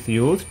 This is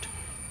used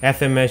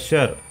as A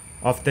measure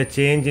of the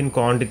change in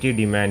quantity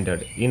demanded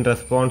in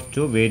response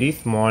to very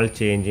small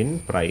change in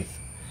price.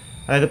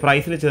 അതായത്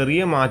പ്രൈസിൽ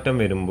ചെറിയ മാറ്റം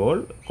വരുമ്പോൾ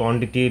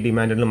ക്വാണ്ടിറ്റി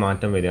ഡിമാൻഡിൽ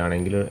മാറ്റം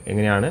വരികയാണെങ്കിൽ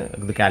എങ്ങനെയാണ്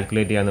ഇത്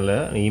കാൽക്കുലേറ്റ് ചെയ്യുക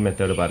എന്നുള്ളത് ഈ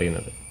മെത്തേഡ്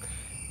പറയുന്നത്.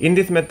 In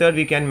this method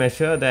we can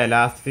measure the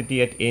elasticity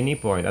at any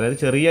point. അതായത്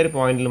ചെറിയൊരു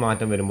പോയിന്റിൽ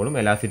മാറ്റം വരുമ്പോഴും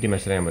എലാസ്റ്റിസിറ്റി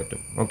മെഷർ ചെയ്യാൻ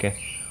പറ്റും. Okay,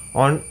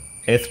 on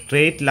A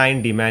straight line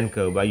demand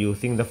curve by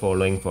using the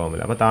following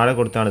formula. അപ്പോൾ താഴെ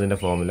കൊടുത്താണ് ഇതിൻ്റെ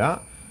formula.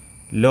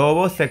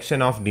 Lower section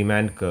of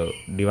demand curve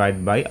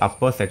divide by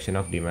upper section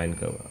of demand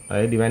curve.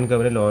 അതായത് ഡിമാൻഡ്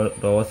കർവിൻ്റെ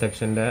ലോവർ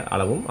സെക്ഷൻ്റെ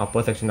അളവും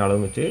അപ്പർ സെക്ഷൻ്റെ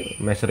അളവും വെച്ച്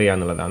മെഷർ ചെയ്യുക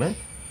എന്നുള്ളതാണ്.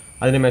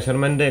 അതിൻ്റെ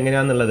മെഷർമെൻറ്റ്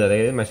എങ്ങനെയാണെന്നുള്ളത്,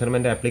 അതായത്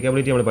മെഷർമെൻറ്റ്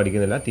ആപ്ലിക്കബിലിറ്റി നമ്മൾ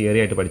പഠിക്കുന്നില്ല, തിയറി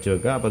ആയിട്ട് പഠിച്ചു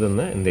വെക്കുക. അപ്പോൾ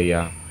അതൊന്ന് എന്ത്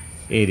ചെയ്യുക,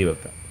 എഴുതി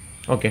വെക്കുക.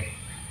 Okay,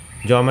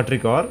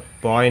 geometric or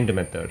point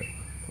method.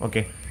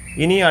 Okay,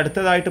 ഇനി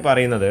അടുത്തതായിട്ട്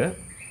പറയുന്നത്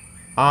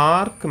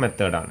ആർക്ക്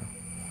മെത്തേഡാണ്.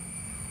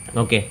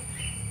 ഓക്കെ,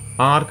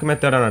 ആർക്ക്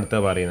മെത്തേഡാണ്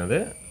അടുത്തത് പറയുന്നത്.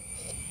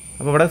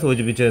 അപ്പോൾ ഇവിടെ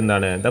സൂചിപ്പിച്ചത്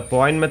എന്താണ്, the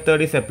point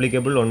method is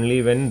applicable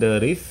only when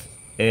there is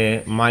A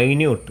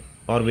minute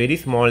or very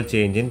small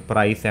change in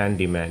price and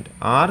demand.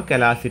 Arc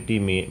elasticity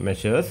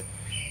measures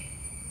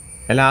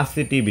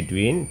elasticity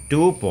between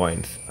 2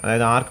 points.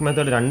 അതായത് ആർക്ക്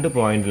മെത്തേഡ് 2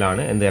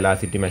 പോയിന്റിലാണ് എന്ത്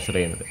എലാസ്റ്റിറ്റി മെഷർ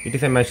ചെയ്യുന്നത്. It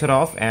is A measure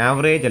of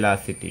average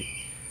elasticity.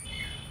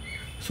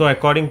 So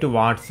according to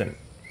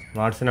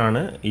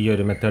വാട്സനാണ് ഈ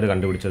ഒരു method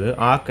കണ്ടുപിടിച്ചത്.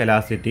 ആർക്ക്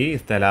elasticity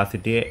is the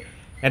elasticity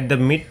at the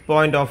mid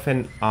point of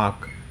an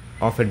arc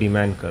of A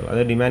demand curve.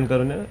 അതായത് demand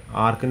കർവിന്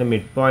ആർക്കിൻ്റെ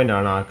mid point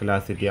ആണ് ആർക്ക്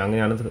elasticity,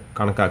 അങ്ങനെയാണ്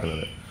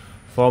കണക്കാക്കുന്നത്.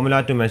 Formula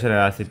to measure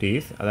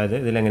എലാസ്റ്റിറ്റീസ്, അതായത്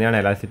ഇതിലെങ്ങനെയാണ്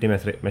elasticity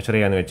measure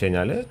ചെയ്യാന്ന് വെച്ച്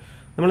കഴിഞ്ഞാൽ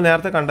നമ്മൾ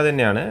നേരത്തെ കണ്ടത്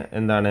തന്നെയാണ്.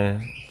 എന്താണ്,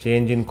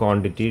 change in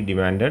quantity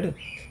demanded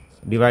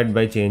divide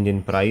by change in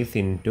price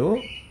in to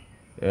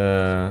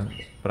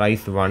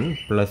price 1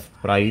 plus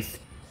price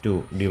 2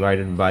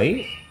 divided by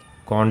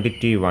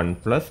quantity 1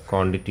 plus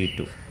quantity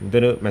 2.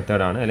 ഇതൊരു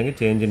മെത്തേഡാണ്. അല്ലെങ്കിൽ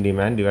change in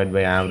demand divide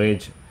by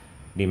average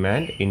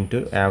demand into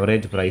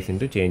average price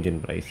into change in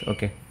price.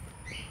 Okay,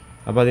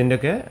 അപ്പോൾ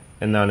അതിൻ്റെയൊക്കെ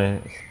എന്താണ്,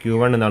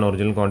 Q1 എന്നാണ്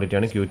original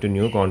ക്വാണ്ടിറ്റിയാണ്, Q2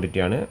 new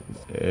ക്വാണ്ടിറ്റിയാണ്,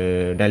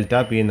 delta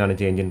P എന്താണ്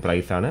change in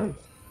പ്രൈസാണ്,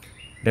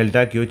 delta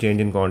Q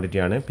change in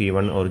ക്വാണ്ടിറ്റിയാണ്,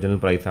 P1 original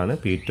പ്രൈസാണ്,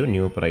 P2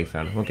 ന്യൂ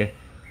പ്രൈസാണ്. Okay,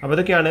 അപ്പോൾ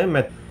ഇതൊക്കെയാണ്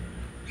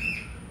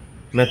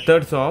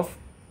മെത്തേഡ്സ് ഓഫ്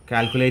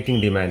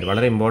കാൽക്കുലേറ്റിംഗ് ഡിമാൻഡ്.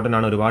 വളരെ ഇമ്പോർട്ടൻ്റ്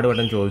ആണ്, ഒരുപാട്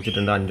വട്ടം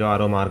ചോദിച്ചിട്ടുണ്ട്,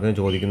 5-6 മാർക്കിന്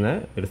ചോദിക്കുന്ന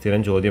ഒരു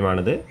സ്ഥിരം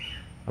ചോദ്യമാണിത്.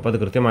 അപ്പോൾ അത്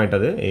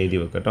കൃത്യമായിട്ടത് എഴുതി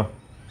വെക്കുക കേട്ടോ.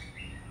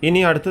 ഇനി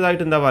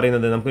അടുത്തതായിട്ട് എന്താ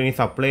പറയുന്നത്, നമുക്ക് ഇനി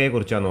സപ്ലൈയെ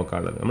കുറിച്ചാണ്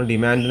നോക്കാനുള്ളത്. നമ്മൾ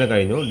ഡിമാൻഡിനെ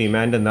കഴിഞ്ഞു,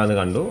 ഡിമാൻഡ് എന്താണെന്ന്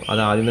കണ്ടു,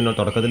 അത് ആദ്യം തന്നെ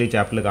തുടക്കത്തിൽ ഈ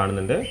ചാപ്റ്ററിൽ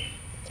കാണുന്നുണ്ട്.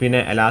 പിന്നെ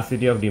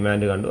എലാസ്റ്റിറ്റി ഓഫ്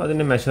ഡിമാൻഡ് കണ്ടു,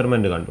 അതിൻ്റെ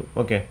മെഷർമെൻറ്റ് കണ്ടു.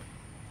 ഓക്കെ,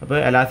 അപ്പോൾ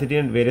എലാസ്റ്റിറ്റി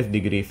ആൻഡ് വേരിയസ്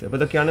ഡിഗ്രീസ്, അപ്പോൾ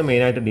ഇതൊക്കെയാണ്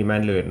മെയിനായിട്ട്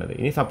ഡിമാൻഡിൽ വരുന്നത്.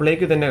 ഇനി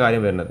സപ്ലൈക്ക് തന്നെ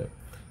കാര്യം വരുന്നത്,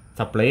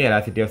 സപ്ലൈ,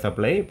 എലാസ്റ്റിറ്റി ഓഫ്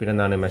സപ്ലൈ, പിന്നെ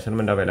എന്താണ്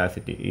മെഷർമെൻറ്റ് ഓഫ്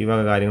എലാസ്റ്റിറ്റി, ഈ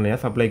വക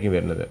കാര്യങ്ങളാണ് സപ്ലൈക്ക്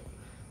വരുന്നത്.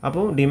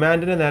 അപ്പോൾ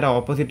ഡിമാൻഡിന് നേരെ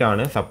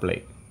ഓപ്പോസിറ്റാണ് സപ്ലൈ.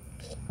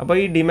 അപ്പോൾ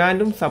ഈ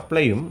ഡിമാൻഡും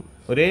സപ്ലൈയും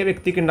ഒരേ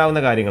വ്യക്തിക്ക്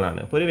ഉണ്ടാകുന്ന കാര്യങ്ങളാണ്.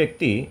 ഇപ്പോൾ ഒരു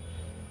വ്യക്തി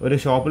ഒരു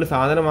ഷോപ്പിൽ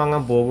സാധനം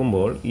വാങ്ങാൻ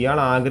പോകുമ്പോൾ ഇയാൾ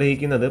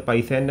ആഗ്രഹിക്കുന്നത്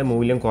പൈസേൻ്റെ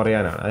മൂല്യം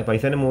കുറയാനാണ്. അത്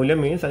പൈസേൻ്റെ മൂല്യം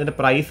മീൻസ് അതിൻ്റെ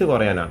പ്രൈസ്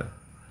കുറയാനാണ്.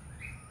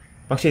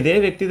 പക്ഷേ ഇതേ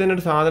വ്യക്തി തന്നെ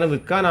ഒരു സാധനം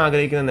വിൽക്കാൻ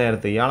ആഗ്രഹിക്കുന്ന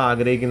നേരത്തെ ഇയാൾ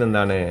ആഗ്രഹിക്കുന്ന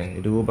എന്താണ്,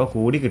 രൂപ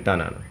കൂടി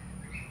കിട്ടാനാണ്.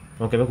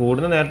 ഓക്കെ, അപ്പോൾ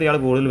കൂടുന്ന നേരത്തെ ഇയാൾ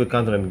കൂടുതൽ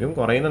വിൽക്കാൻ ശ്രമിക്കും,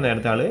 കുറയുന്ന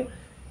നേരത്തെ ആൾ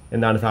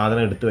എന്താണ്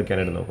സാധനം എടുത്തു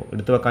വെക്കാനായിട്ട് നോക്കും,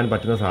 എടുത്തു വെക്കാൻ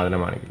പറ്റുന്ന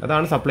സാധനമാണെങ്കിൽ.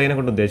 അതാണ് സപ്ലൈനെ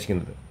കൊണ്ട്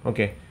ഉദ്ദേശിക്കുന്നത്.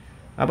 ഓക്കെ,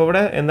 അപ്പോൾ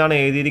ഇവിടെ എന്താണ്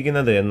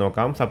എഴുതിയിരിക്കുന്നത് എന്ന്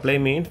നോക്കാം. Supply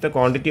means the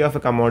quantity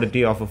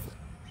of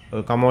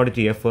A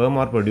commodity a firm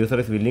or producer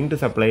is willing to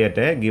supply at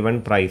a given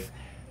price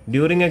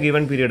during a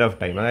given period of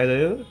time. അതായത്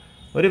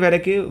ഒരു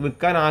വിലയ്ക്ക്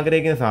വിൽക്കാൻ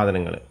ആഗ്രഹിക്കുന്ന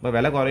സാധനങ്ങൾ, ഇപ്പോൾ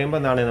വില കുറയുമ്പോൾ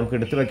എന്താണ് നമുക്ക്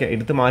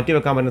എടുത്ത് മാറ്റി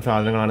വെക്കാൻ പറ്റുന്ന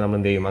സാധനങ്ങളാണ് നമ്മൾ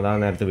എന്ത് ചെയ്യും, അതാണ്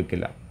നേരത്തെ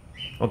വിൽക്കില്ല.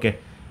 ഓക്കെ,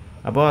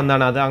 അപ്പോൾ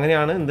എന്താണ് അത്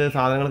അങ്ങനെയാണ് എന്ത്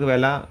സാധനങ്ങൾക്ക്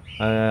വില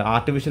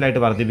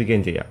ആർട്ടിഫിഷ്യലായിട്ട്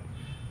വർദ്ധിപ്പിക്കുകയും ചെയ്യാം.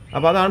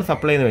 അപ്പോൾ അതാണ്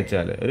സപ്ലൈ എന്ന്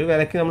വെച്ചാൽ ഒരു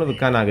വിലയ്ക്ക് നമ്മൾ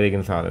വിൽക്കാൻ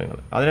ആഗ്രഹിക്കുന്ന സാധനങ്ങൾ.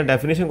 അതിന്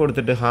ഡെഫിനിഷൻ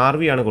കൊടുത്തിട്ട്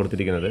ഹാർവിയാണ്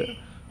കൊടുത്തിരിക്കുന്നത്.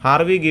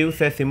 Harvey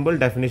gives A simple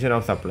definition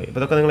of supply.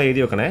 ഇപ്പോൾ ഇതൊക്കെ നിങ്ങൾ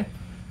എഴുതി വെക്കണേ.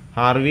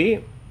 Harvey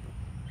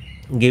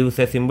gives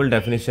a simple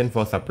definition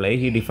for supply.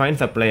 He defines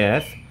supply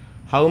as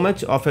how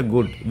much of a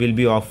good will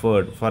be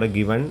offered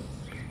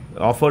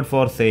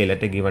for sale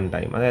at a given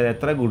time. അതായത്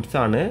എത്ര goods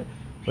ആണ്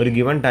ഒരു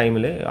given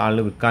ടൈമിൽ ആൾ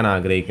വിൽക്കാൻ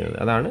ആഗ്രഹിക്കുന്നത്,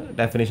 അതാണ്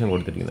ഡെഫിനേഷൻ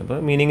കൊടുത്തിരിക്കുന്നത്.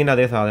 അപ്പോൾ മീനിങ്ങിൻ്റെ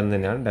അതേ സാധനം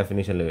തന്നെയാണ്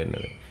ഡെഫിനേഷനിൽ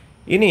വരുന്നത്.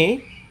 ഇനി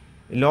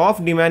ലോ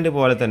ഓഫ് ഡിമാൻഡ്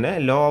പോലെ തന്നെ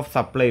ലോ ഓഫ്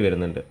സപ്ലൈ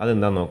വരുന്നുണ്ട്.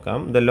 അതെന്താണെന്ന്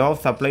നോക്കാം. The law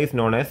of supply is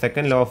known as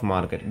second law of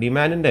market.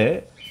 ഡിമാൻഡിൻ്റെ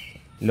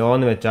law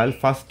എന്ന് വെച്ചാൽ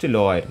ഫസ്റ്റ്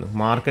ലോ ആയിരുന്നു,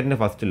 മാർക്കറ്റിൻ്റെ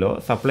ഫസ്റ്റ് ലോ.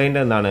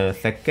 സപ്ലൈൻ്റെ എന്താണ്,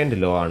 സെക്കൻഡ്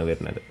ലോ ആണ്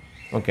വരുന്നത്.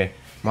 ഓക്കെ,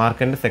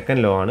 മാർക്കറ്റിൻ്റെ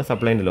സെക്കൻഡ് ലോ ആണ്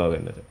സപ്ലൈൻ്റെ ലോ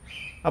വരുന്നത്.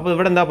 അപ്പോൾ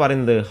ഇവിടെ എന്താ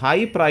പറയുന്നത്, high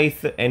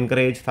price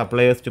encourage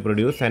suppliers to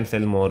produce and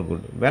cell more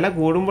good. വില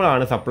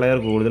കൂടുമ്പോഴാണ് സപ്ലയർ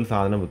കൂടുതൽ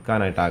സാധനം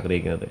വിൽക്കാനായിട്ട്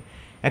ആഗ്രഹിക്കുന്നത്.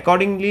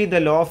 Accordingly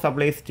the law of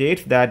supply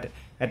States that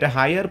at A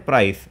higher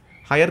price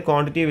higher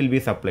quantity will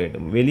be supplied.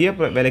 വലിയ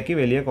വിലയ്ക്ക്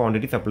വലിയ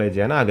ക്വാണ്ടിറ്റി സപ്ലൈ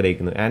ചെയ്യാൻ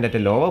ആഗ്രഹിക്കുന്നു. And at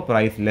A lower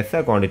price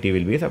lesser quantity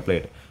will be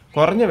supplied.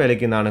 കുറഞ്ഞ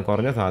വിലയ്ക്ക് നിന്നാണ്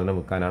കുറഞ്ഞ സാധനം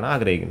വിൽക്കാനാണ്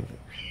ആഗ്രഹിക്കുന്നത്.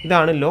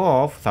 ഇതാണ് ലോ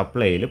ഓഫ്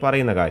സപ്ലൈയിൽ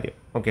പറയുന്ന കാര്യം.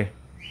 ഓക്കെ,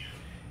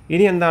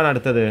 ഇനി എന്താണ്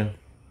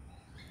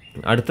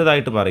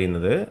അടുത്തതായിട്ട്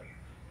പറയുന്നത്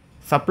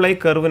സപ്ലൈ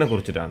കർവിനെ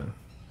കുറിച്ചിട്ടാണ്.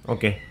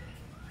 ഓക്കെ,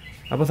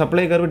 അപ്പോൾ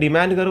സപ്ലൈ കർവ്,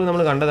 ഡിമാൻഡ് കർവ്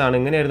നമ്മൾ കണ്ടതാണ്.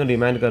 എങ്ങനെയായിരുന്നു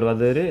ഡിമാൻഡ് കർവ്,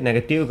 അതൊരു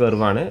നെഗറ്റീവ്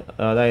കർവാണ്.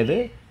 അതായത്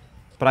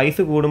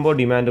പ്രൈസ് കൂടുമ്പോൾ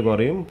ഡിമാൻഡ്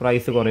കുറയും,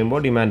 പ്രൈസ്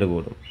കുറയുമ്പോൾ ഡിമാൻഡ്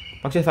കൂടും.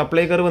 പക്ഷേ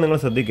സപ്ലൈ കർവ് നിങ്ങൾ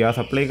ശ്രദ്ധിക്കുക,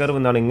 സപ്ലൈ കർവ്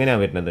എന്താണ്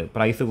ഇങ്ങനെയാണ് വരുന്നത്,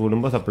 പ്രൈസ്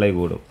കൂടുമ്പോൾ സപ്ലൈ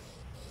കൂടും,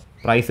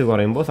 പ്രൈസ്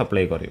കുറയുമ്പോൾ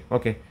സപ്ലൈ കുറയും.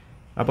 ഓക്കെ,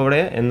 അപ്പോൾ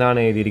ഇവിടെ എന്താണ്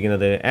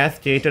എഴുതിയിരിക്കുന്നത്, as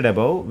stated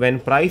above when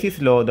price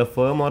is law the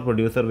firm or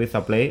producer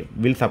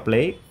will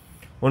supply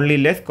only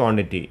less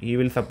quantity, he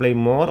will supply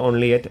more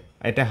only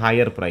at a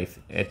higher price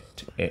at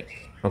a.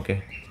 Okay,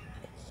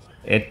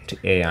 at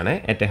a ആണ്,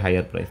 at a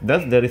higher price.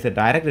 Thus there is a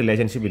direct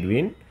relationship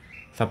between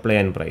supply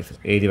and price.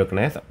 എഴുതി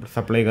വെക്കണേ,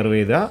 supply curve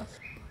ചെയ്ത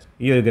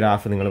ഈ ഒരു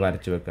graph നിങ്ങൾ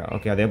വരച്ച് വെക്കുക.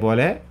 Okay,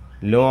 അതേപോലെ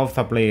law of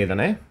supply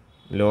എഴുതണേ,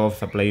 law of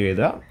supply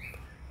ചെയ്ത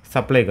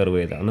സപ്ലൈ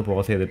കർവ് ചെയ്ത ഒന്ന്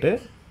പോസ് ചെയ്തിട്ട്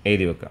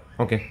എഴുതി വെക്കുക.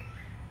 ഓക്കെ,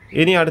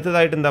 ഇനി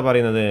അടുത്തതായിട്ട് എന്താ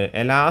പറയുന്നത്,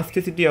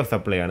 എലാസ്റ്റിസിറ്റി ഓഫ്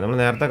സപ്ലൈ ആണ്. നമ്മൾ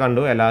നേരത്തെ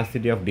കണ്ടു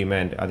എലാസ്റ്റിസിറ്റി ഓഫ്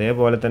ഡിമാൻഡ്,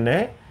 അതേപോലെ തന്നെ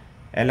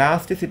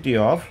എലാസ്റ്റിസിറ്റി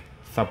ഓഫ്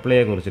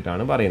സപ്ലൈയെ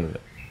കുറിച്ചിട്ടാണ് പറയുന്നത്.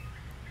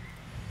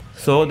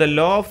 So the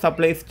law of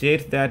supply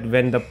States that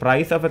when the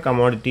price of A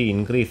commodity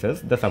increases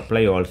the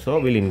supply also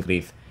will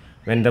increase.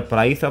 When the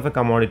price of A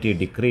commodity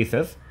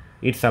decreases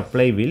it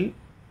supply will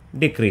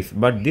decrease.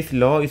 But this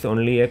law is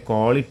only A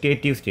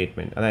qualitative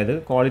statement. അതായത്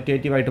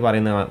ക്വാളിറ്റേറ്റീവായിട്ട്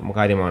പറയുന്ന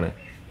കാര്യമാണ്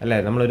അല്ലേ.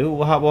 നമ്മളൊരു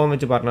ഊഹാപോഹം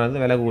വെച്ച് പറഞ്ഞത്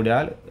വില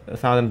കൂടിയാൽ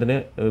സാധനത്തിന്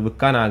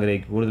വിൽക്കാൻ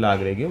ആഗ്രഹിക്കും, കൂടുതൽ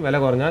ആഗ്രഹിക്കും, വില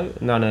കുറഞ്ഞാൽ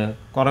എന്താണ്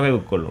കുറവേ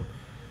വിൽക്കുള്ളൂ.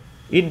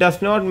 It does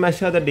not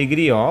measure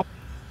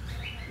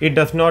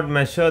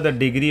the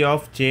degree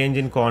of change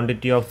in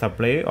quantity of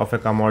supply of a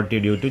commodity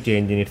due to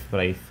change in its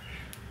price.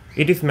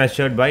 It is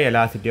measured by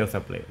elasticity of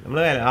supply. നമ്മൾ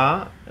ആ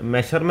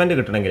മെഷർമെൻറ്റ്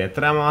കിട്ടണമെങ്കിൽ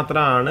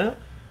എത്രമാത്രമാണ്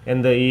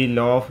ഈ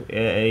ലോ ഓഫ്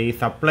ഈ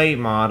supply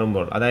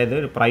മാറുമ്പോൾ, അതായത്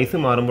price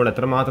മാറുമ്പോൾ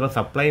എത്രമാത്രം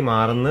supply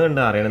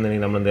മാറുന്നുണ്ട്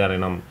അറിയണമെന്നുണ്ടെങ്കിൽ നമ്മൾ എന്ത്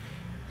അറിയണം,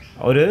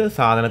 ഒരു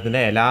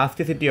സാധനത്തിൻ്റെ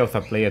എലാസ്റ്റിസിറ്റി ഓഫ്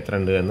സപ്ലൈ എത്ര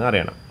ഉണ്ട് എന്ന്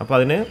അറിയണം. അപ്പോൾ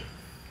അതിന്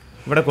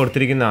ഇവിടെ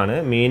കൊടുത്തിരിക്കുന്നതാണ്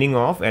meaning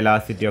of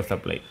elasticity of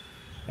supply.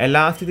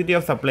 Elasticity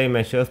of supply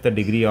measures the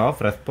degree of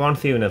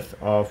responsiveness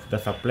of the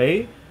supply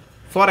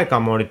for a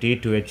commodity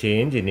to a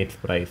change in its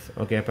price.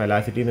 Okay, അപ്പോൾ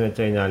എലാസ്റ്റിസിറ്റി എന്ന്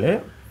വെച്ച് കഴിഞ്ഞാൽ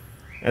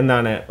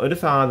എന്താണ്, ഒരു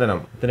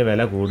സാധനത്തിന്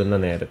വില കൂടുന്ന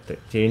നേരത്ത്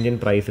ചേഞ്ച് ഇൻ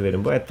പ്രൈസ്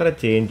വരുമ്പോൾ എത്ര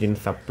ചേഞ്ച് ഇൻ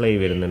സപ്ലൈ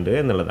വരുന്നുണ്ട്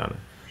എന്നുള്ളതാണ്.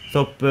 So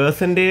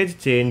percentage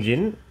change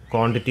in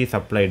quantity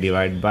supply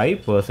divide by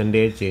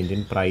percentage change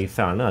in price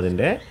ആണ്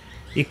അതിൻ്റെ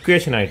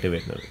ഇക്വേഷനായിട്ട്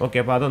വരുന്നത്. ഓക്കെ,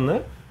 അപ്പോൾ അതൊന്ന്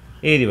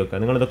എഴുതി വെക്കുക,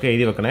 നിങ്ങളിതൊക്കെ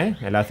എഴുതി വെക്കണേ.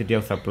 എലാസ്റ്റിസിറ്റി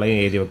ഓഫ് സപ്ലൈ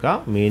എഴുതി വെക്കുക,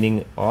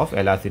 meaning of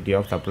elasticity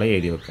of supply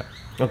എഴുതി വെക്കുക.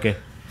 ഓക്കെ,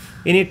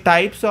 ഇനി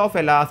types of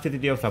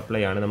elasticity of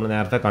supply ആണ്. നമ്മൾ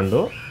നേരത്തെ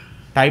കണ്ടു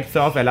types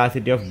of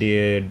elasticity of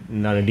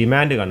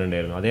demand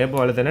കണ്ടിട്ടുണ്ടായിരുന്നു.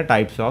 അതേപോലെ തന്നെ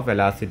types of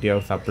elasticity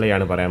of supply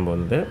ആണ് പറയാൻ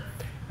പോകുന്നത്.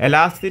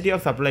 Elasticity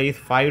of supply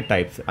is 5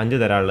 types, 5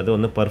 തരമുള്ളത്.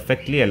 ഒന്ന്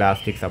പെർഫെക്റ്റ്ലി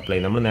എലാസ്റ്റിക് സപ്ലൈ,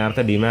 നമ്മൾ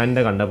നേരത്തെ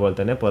ഡിമാൻഡ് കണ്ട പോലെ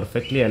തന്നെ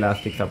പെർഫെക്റ്റ്ലി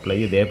എലാസ്റ്റിക് സപ്ലൈ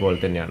ഇതേപോലെ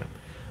തന്നെയാണ്.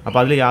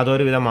 അപ്പോൾ അതിൽ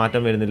യാതൊരുവിധ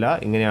മാറ്റം വരുന്നില്ല,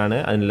 ഇങ്ങനെയാണ്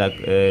അതിനുള്ള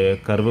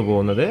കർവ്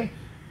പോകുന്നത്.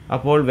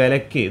 അപ്പോൾ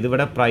വിലയ്ക്ക്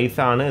ഇതിവിടെ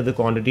പ്രൈസാണ്, ഇത്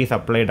ക്വാണ്ടിറ്റി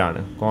സപ്ലൈഡ് ആണ്.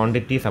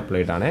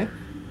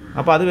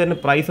 അപ്പോൾ അത് വരുന്ന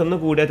പ്രൈസ് ഒന്ന്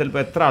കൂടിയാൽ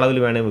ചിലപ്പോൾ എത്ര അളവിൽ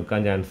വേണമെങ്കിൽ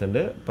വിൽക്കാൻ ചാൻസ് ഉണ്ട്,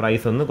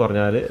 പ്രൈസ് ഒന്ന്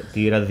കുറഞ്ഞാൽ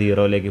തീരെ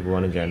സീറോയിലേക്ക്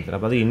പോകാനും ചാൻസ് ഉണ്ട്.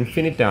 അപ്പോൾ അത്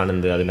ഇൻഫിനിറ്റ് ആണ്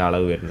അതിൻ്റെ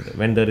അളവ് വരുന്നത്.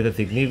 When there is A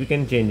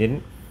significant change in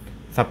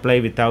supply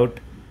without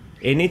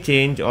any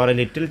change or A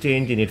little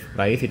change in its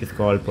price it is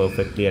called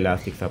perfectly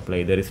elastic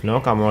supply. There is no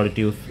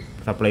commodity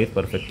supply is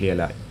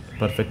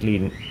perfectly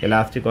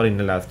elastic or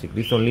inelastic.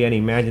 This only an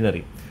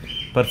imaginary.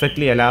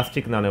 Perfectly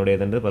elastic എന്നാണ് ഇവിടെ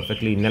എഴുതേണ്ടത്,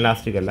 perfectly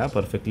inelastic അല്ല,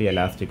 perfectly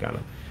elastic ആണ്.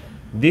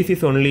 This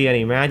is only an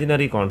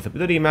imaginary concept.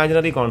 ഇതൊരു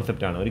imaginary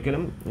concept ആണ്.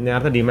 ഒരിക്കലും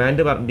നേരത്തെ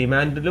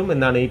ഡിമാൻഡിലും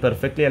എന്താണ് ഈ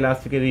പെർഫെക്റ്റ്ലി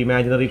എലാസ്റ്റിക് ഒരു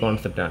ഇമാജിനറി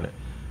കോൺസെപ്റ്റ് ആണ്.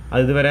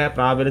 അത് ഇതുവരെ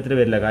പ്രാബല്യത്തിൽ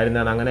വരില്ല. കാര്യം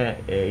എന്താണ്, അങ്ങനെ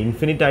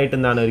ഇൻഫിനിറ്റ് ആയിട്ട്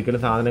എന്താണ്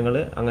ഒരിക്കലും സാധനങ്ങൾ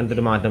അങ്ങനത്തെ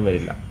ഒരു മാറ്റം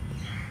വരില്ല.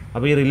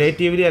 അപ്പോൾ ഈ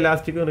റിലേറ്റീവ്ലി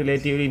എലാസ്റ്റിക്കും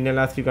റിലേറ്റീവ്ലി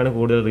ഇൻഎലാസ്റ്റിക്കാണ്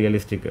കൂടുതൽ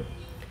റിയലിസ്റ്റിക്.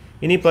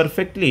 ഇനി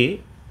പെർഫെക്റ്റ്ലി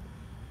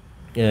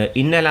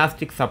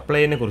ഇൻഎലാസ്റ്റിക്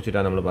സപ്ലൈനെ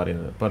കുറിച്ചിട്ടാണ് നമ്മൾ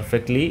പറയുന്നത്.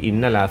 Perfectly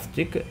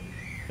inelastic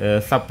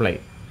supply.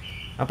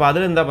 അപ്പോൾ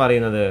അതിലെന്താ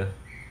പറയുന്നത്,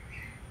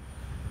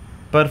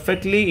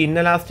 perfectly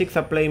inelastic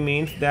supply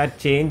means that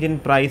change in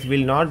price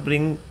will not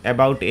bring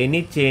about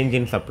any change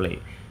in supply.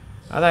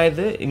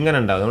 അതായത് ഇങ്ങനെ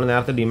ഉണ്ടാവും, നമ്മൾ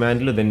നേരത്തെ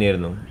ഡിമാൻഡിൽ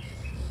തന്നെയായിരുന്നു,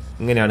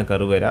 ഇങ്ങനെയാണ്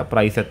കർവ് വരിക.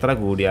 പ്രൈസ് എത്ര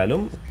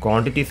കൂടിയാലും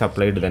ക്വാണ്ടിറ്റി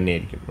സപ്ലൈഡ്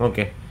തന്നെയായിരിക്കും.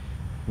 Okay,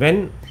 when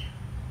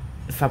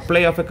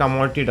supply of A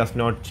commodity does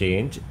not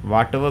change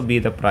what ever B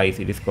the price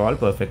it is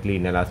called perfectly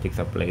inelastic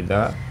supply.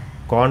 The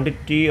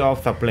quantity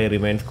of supply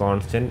remains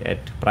constant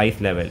at price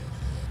level.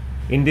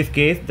 In this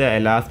case the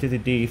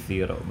elasticity is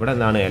 0. ഇവിടെ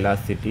നിന്നാണ്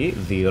elasticity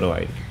 0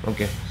 ആയിരിക്കും.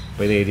 Okay,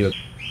 അപ്പോൾ ഇത് എഴുതി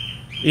വെക്കും.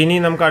 ഇനി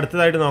നമുക്ക്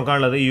അടുത്തതായിട്ട്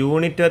നോക്കാനുള്ളത്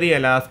യൂണിറ്ററി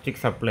എലാസ്റ്റിക്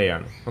സപ്ലൈ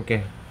ആണ്. ഓക്കെ,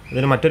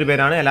 ഇതിന് മറ്റൊരു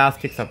പേരാണ്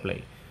elastic supply.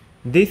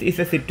 This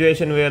is A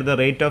situation where the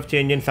rate of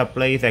change in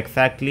supply is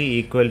exactly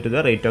equal to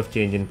the rate of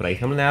change in price.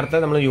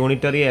 നമ്മൾ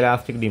യൂണിറ്ററി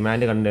എലാസ്റ്റിക്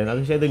ഡിമാൻഡ് കണ്ടിരുന്നത്,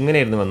 അത് പക്ഷേ ഇത്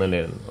ഇങ്ങനെയായിരുന്നു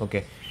വന്നിട്ടുണ്ടായിരുന്നു.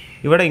 ഓക്കെ,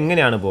 ഇവിടെ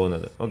ഇങ്ങനെയാണ്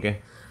പോകുന്നത്. ഓക്കെ,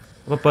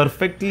 അപ്പോൾ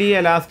പെർഫെക്റ്റ്ലി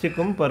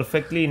എലാസ്റ്റിക്കും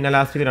പെർഫെക്റ്റ്ലി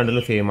ഇൻഎലാസ്റ്റിക്കും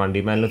രണ്ടിലും സെയിം ആണ്,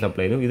 ഡിമാൻഡിലും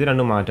സപ്ലൈയിലും. ഇത്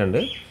രണ്ടും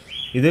മാറ്റമുണ്ട്.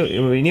 ഇത്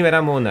ഇനി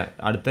വരാൻ പോകുന്ന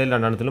അടുത്ത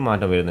രണ്ടെണ്ണത്തിലും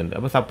മാറ്റം വരുന്നുണ്ട്.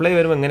 അപ്പോൾ സപ്ലൈ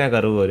വരുമ്പോൾ എങ്ങനെയാണ്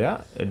കർവ് വരിക,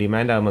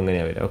 ഡിമാൻഡ് ആകുമ്പോൾ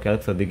എങ്ങനെയാണ് വരിക. ഓക്കെ, അത്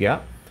ശ്രദ്ധിക്കുക.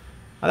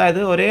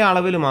 അതായത് ഒരേ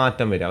അളവിൽ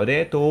മാറ്റം വരിക, ഒരേ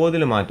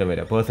തോതിൽ മാറ്റം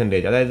വരിക,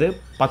 പെർസെൻറ്റേജ്. അതായത്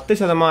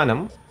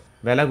 10%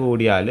 വില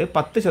കൂടിയാൽ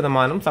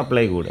 10%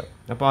 സപ്ലൈ കൂടുക.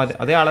 അപ്പോൾ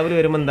അതേ അളവിൽ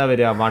വരുമ്പോൾ എന്താ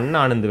വരിക, 1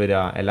 ആണ് എന്ത്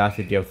വരിക,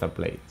 എലാസ്റ്റിസിറ്റി ഓഫ്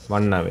സപ്ലൈ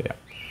 1 ആണ് വരിക.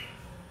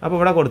 അപ്പോൾ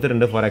ഇവിടെ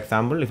കൊടുത്തിട്ടുണ്ട് for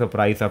example if A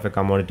price of A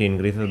commodity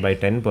increases by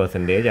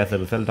 10% as A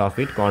result of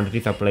it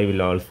quantity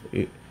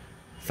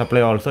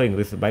supply also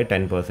increases by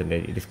 10%.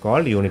 It is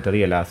called unitary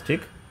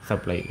elastic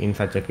supply. In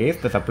such a case,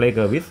 the supply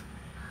curve is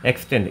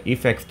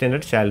if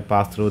extended shall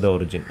pass through the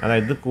origin.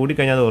 അതായത് ഇത്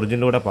കൂടിക്കഴിഞ്ഞാൽ അത്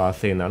ഒറിജിനിലൂടെ pass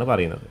ചെയ്യുന്നതാണ്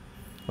പറയുന്നത്.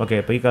 Okay,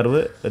 അപ്പോൾ ഈ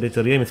curve ഒരു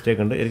ചെറിയ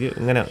മിസ്റ്റേക്ക് ഉണ്ട്, എനിക്ക്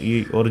ഇങ്ങനെ ഈ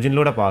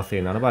ഒറിജിനിലൂടെ പാസ്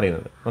ചെയ്യുന്നതാണ്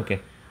പറയുന്നത്. ഓക്കെ,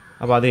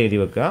 അപ്പോൾ അത് എഴുതി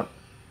വെക്കുക.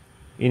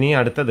 ഇനി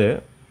അടുത്തത്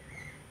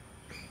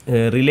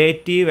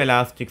റിലേറ്റീവ്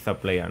എലാസ്റ്റിക്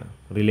സപ്ലൈ ആണ്.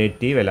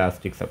 Relative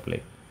elastic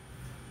supply.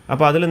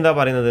 അപ്പോൾ അതിലെന്താ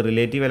പറയുന്നത്?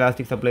 റിലേറ്റീവ്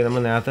എലാസ്റ്റിക് സപ്ലൈ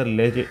നമ്മൾ നേരത്തെ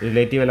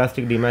റിലേറ്റീവ്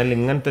എലാസ്റ്റിക് ഡിമാൻഡിൽ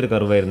ഇങ്ങനത്തെ ഒരു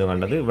കർവ് ആയിരുന്നു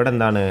കണ്ടത്. ഇവിടെ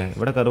എന്താണ്?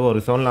 ഇവിടെ കർവ്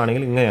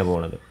ഹൊറിസോണലാണെങ്കിൽ ഇങ്ങനെയാണ്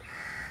പോകുന്നത്.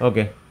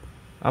 ഓക്കെ,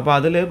 അപ്പോൾ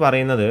അതിൽ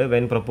പറയുന്നത്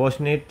when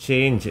proportionate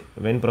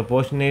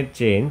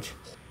change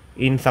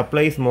in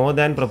supply is more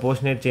than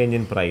proportionate change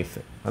in price.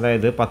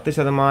 അതായത്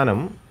 10%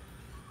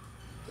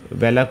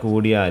 വില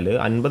കൂടിയാൽ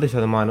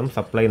 50%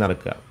 സപ്ലൈ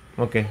നടക്കുക.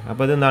 ഓക്കെ,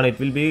 അപ്പോൾ ഇതെന്താണ്?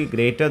 It will be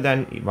greater than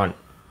 1.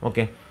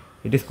 Okay,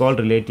 it is called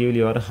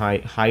relatively or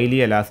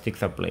highly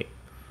elastic supply.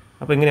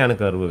 അപ്പോൾ ഇങ്ങനെയാണ്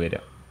കർവ് വരിക.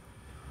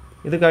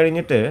 ഇത്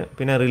കഴിഞ്ഞിട്ട്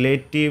പിന്നെ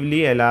റിലേറ്റീവ്ലി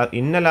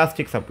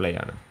ഇൻഎലാസ്റ്റിക് സപ്ലൈ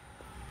ആണ്.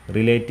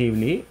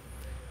 Relatively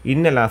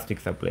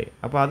inelastic supply.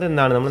 അപ്പോൾ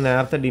അതെന്താണ്? നമ്മൾ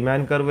നേരത്തെ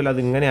ഡിമാൻഡ് കർവിൽ അത്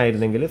ഇങ്ങനെ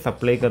ആയിരുന്നെങ്കിൽ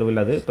സപ്ലൈ കർവിൽ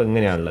അത് ഇപ്പോൾ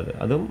ഇങ്ങനെയാണുള്ളത്.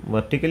 അതും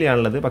വെർട്ടിക്കലി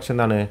ആണുള്ളത്, പക്ഷെ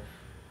എന്താണ്?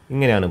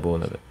 ഇങ്ങനെയാണ്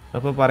പോകുന്നത്.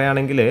 അപ്പോൾ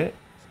പറയുകയാണെങ്കിൽ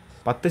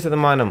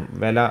 10%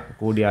 വില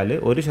കൂടിയാൽ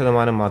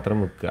 1% മാത്രം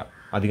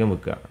അധികം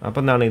വിൽക്കുക.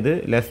 അപ്പോൾ എന്താണ്? ഇത്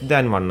ലെസ്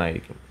ദാൻ 1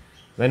 ആയിരിക്കും.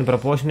 When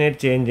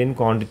proportionate change in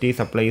quantity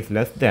supply is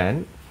less than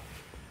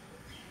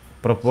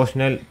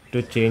proportional to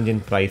change in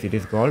price, it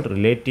is called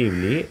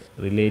relatively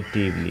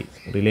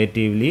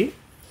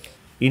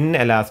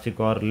inelastic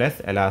or less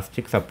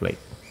elastic supply.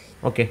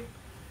 Okay,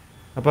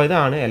 അപ്പോൾ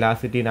ഇതാണ്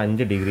എലാസ്റ്റിറ്റിന്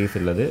 5 ഡിഗ്രീസ്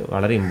ഉള്ളത്.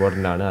 വളരെ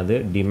ഇമ്പോർട്ടൻ്റ് ആണ്. അത്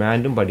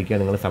ഡിമാൻഡും പഠിക്കുക,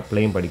 നിങ്ങൾ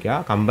സപ്ലൈയും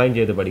പഠിക്കുക, കമ്പൈൻ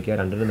ചെയ്ത് പഠിക്കുക.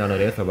 രണ്ടിനും എന്താണ്?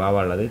 ഒരേ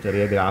സ്വഭാവമുള്ളത്.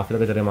 ചെറിയ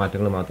ഗ്രാഫിലൊക്കെ ചെറിയ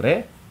മാറ്റങ്ങൾ മാത്രമേ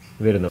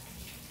വരുന്നുള്ളൂ.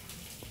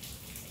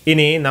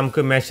 ഇനി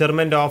നമുക്ക്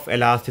മെഷർമെൻറ്റ് ഓഫ്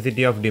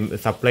എലാസ്റ്റിസിറ്റി ഓഫ്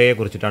സപ്ലൈയെ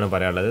കുറിച്ചിട്ടാണ്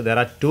പറയാനുള്ളത്. There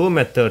are 2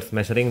 methods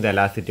measuring the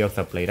elasticity of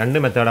supply.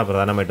 2 മെത്തേഡാണ്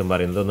പ്രധാനമായിട്ടും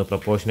പറയുന്നത്. ഒന്ന്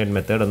പ്രൊപ്പോർഷനേറ്റ്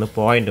മെത്തേഡ്, ഒന്ന്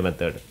പോയിൻ്റ്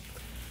മെത്തേഡ്.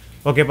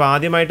 ഓക്കെ, അപ്പോൾ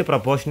ആദ്യമായിട്ട്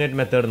പ്രൊപ്പോർഷനേറ്റ്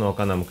മെത്തേഡ്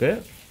നോക്കാം നമുക്ക്.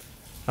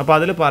 അപ്പോൾ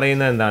അതിൽ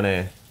പറയുന്നത് എന്താണ്?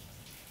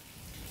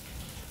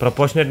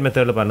 പ്രൊപ്പോർഷനേറ്റ്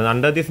മെത്തേഡിൽ പറഞ്ഞത്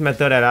under this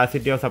method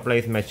elasticity of supply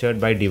is measured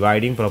by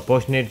dividing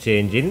proportionate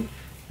change in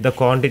the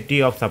quantity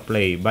of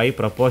supply by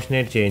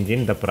proportionate change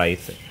in the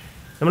price.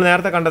 നമ്മൾ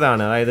നേരത്തെ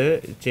കണ്ടതാണ്. അതായത്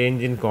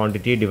change in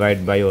quantity divide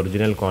by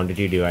original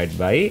quantity divide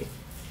by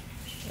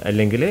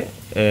അല്ലെങ്കിൽ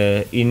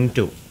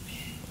into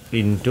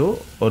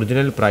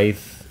original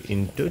price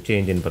into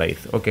change in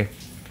price. Okay,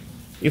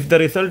 if the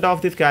result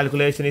of this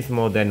calculation is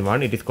more than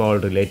 1 it is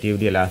called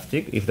relatively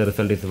elastic. If the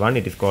result is 1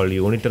 it is called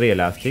unitary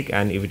elastic.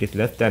 And if it is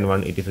less than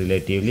 1 it is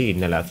relatively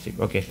inelastic.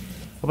 Okay,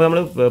 അപ്പോൾ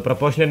നമ്മൾ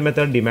proportionate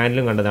method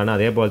ഡിമാൻഡിലും കണ്ടതാണ്.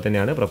 അതേപോലെ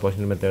തന്നെയാണ്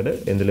proportionate method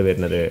എന്തിൽ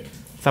വരുന്നത്?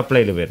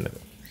 സപ്ലൈയിൽ വരുന്നത്.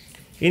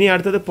 ഇനി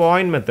അടുത്തത്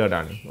പോയിന്റ്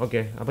മെത്തേഡാണ്.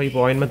 ഓക്കെ, അപ്പോൾ ഈ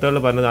പോയിന്റ് മെത്തേഡിൽ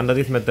പറഞ്ഞത് under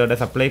this method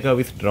supply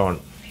curve is drone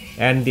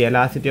and the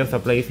elasticity of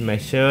supply is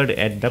measured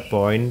at the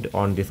point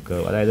on this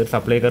curve. അതായത് ഒരു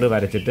സപ്ലൈ കർവ്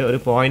വരച്ചിട്ട് ഒരു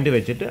പോയിന്റ്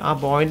വെച്ചിട്ട് ആ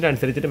പോയിന്റ്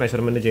അനുസരിച്ചിട്ട്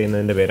മെഷർമെൻറ്റ്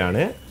ചെയ്യുന്നതിൻ്റെ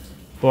പേരാണ്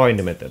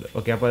പോയിന്റ് മെത്തേഡ്.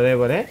 ഓക്കെ, അപ്പോൾ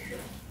അതേപോലെ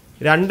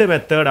 2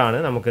 മെത്തേഡാണ്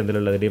നമുക്ക്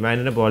എന്തിലുള്ളത്?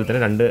 ഡിമാൻഡിൻ്റെ പോലെ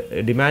തന്നെ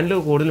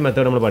ഡിമാൻഡിൽ കൂടുതൽ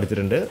മെത്തേഡ് നമ്മൾ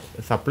പഠിച്ചിട്ടുണ്ട്.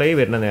 സപ്ലൈ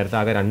വരുന്ന നേരത്തെ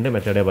ആകെ 2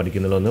 മെത്തേഡേ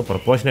പഠിക്കുന്നുള്ളൂ. ഒന്ന്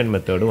പ്രൊപ്പോർഷനേറ്റ്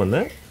മെത്തേഡും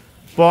ഒന്ന്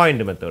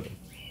പോയിന്റ് മെത്തേഡും.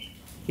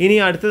 ഇനി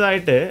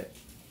അടുത്തതായിട്ട്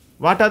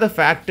what are the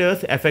factors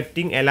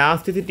affecting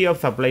elasticity of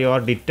supply or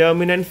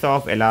determinants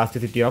of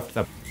elasticity of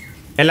supply?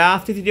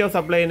 Elasticity of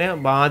supply നെ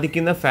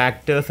ബാധിക്കുന്ന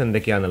factors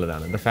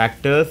എന്തൊക്കെയാണെന്നുള്ളതാണ്. The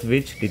factors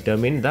which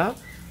determine the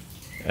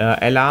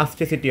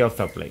elasticity of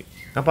supply.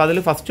 അപ്പോൾ അതിൽ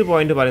ഫസ്റ്റ്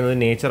പോയിന്റ് പറയുന്നത്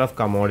നേച്ചർ ഓഫ്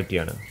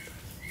കമ്മോഡിറ്റിയാണ്.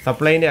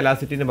 സപ്ലൈൻ്റെ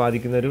എലാസ്റ്റിറ്റിനെ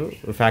ബാധിക്കുന്ന ഒരു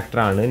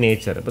ഫാക്ടറാണ്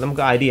നേച്ചർ. ഇപ്പോൾ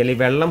നമുക്ക് അരി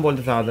അല്ലെങ്കിൽ വെള്ളം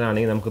പോലത്തെ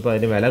സാധനമാണെങ്കിൽ നമുക്കിപ്പോൾ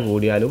അതിന് വില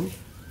കൂടിയാലും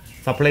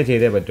സപ്ലൈ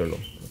ചെയ്തേ പറ്റുള്ളൂ.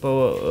 ഇപ്പോൾ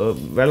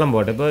വെള്ളം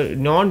പോട്ടെ, ഇപ്പോൾ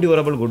നോൺ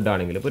ഡ്യൂറബിൾ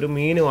ഗുഡാണെങ്കിൽ ഇപ്പോൾ ഒരു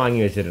മീൻ വാങ്ങി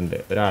വെച്ചിട്ടുണ്ട്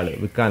ഒരാൾ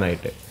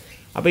വിൽക്കാനായിട്ട്.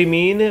 അപ്പോൾ ഈ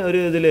മീൻ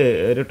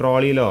ഒരു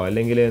ട്രോളിയിലോ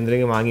അല്ലെങ്കിൽ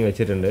എന്തെങ്കിലും വാങ്ങി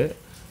വെച്ചിട്ടുണ്ട്.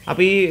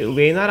 അപ്പോൾ ഈ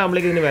വൈകുന്നേരം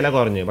ആകുമ്പോഴേക്ക് ഇതിന് വില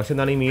കുറഞ്ഞു. പക്ഷേ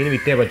എന്താണ്? ഈ മീൻ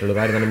വിറ്റേ പറ്റുള്ളൂ.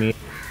 കാരണം എന്താണ്? മീൻ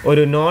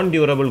ഒരു നോൺ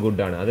ഡ്യൂറബിൾ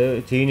ഗുഡാണ്, അത്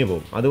ചീഞ്ഞു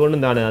പോകും. അതുകൊണ്ട്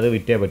എന്താണ്? അത്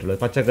വിറ്റേ പറ്റുള്ളൂ.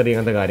 പച്ചക്കറി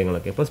അങ്ങനത്തെ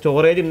കാര്യങ്ങളൊക്കെ ഇപ്പോൾ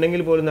സ്റ്റോറേജ്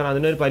ഉണ്ടെങ്കിൽ പോലും എന്താണ്?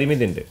 അതിനൊരു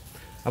പരിമിതി ഉണ്ട്.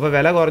 അപ്പോൾ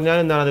വില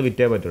കുറഞ്ഞാലും എന്താണ്? അത്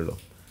വിറ്റേ പറ്റുള്ളൂ.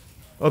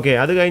 ഓക്കെ,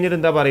 അത് കഴിഞ്ഞിട്ട്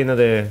എന്താ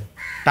പറയുന്നത്?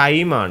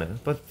 ടൈമാണ്.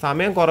 ഇപ്പോൾ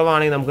സമയം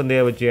കുറവാണെങ്കിൽ നമുക്ക് എന്ത്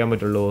ചെയ്യാൻ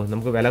പറ്റുള്ളൂ?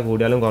 നമുക്ക് വില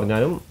കൂടിയാലും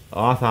കുറഞ്ഞാലും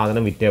ആ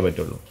സാധനം വിറ്റേ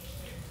പറ്റുള്ളൂ.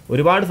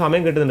 ഒരുപാട്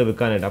സമയം കിട്ടുന്നുണ്ട്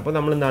വിൽക്കാനായിട്ട്. അപ്പോൾ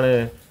നമ്മൾ എന്താണ്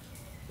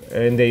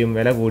എന്ത് ചെയ്യും?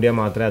 വില കൂടിയാൽ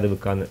മാത്രമേ അത്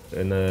വിൽക്കാൻ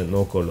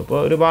നോക്കുകയുള്ളൂ. ഇപ്പോൾ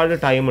ഒരുപാട്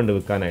ടൈമുണ്ട്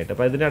വിൽക്കാനായിട്ട്.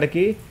 അപ്പോൾ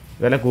ഇതിനിടയ്ക്ക്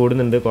വില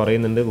കൂടുന്നുണ്ട്,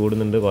 കുറയുന്നുണ്ട്,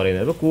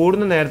 കുറയുന്നുണ്ട്. അപ്പോൾ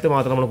കൂടുന്ന നേരത്ത്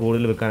മാത്രം നമ്മൾ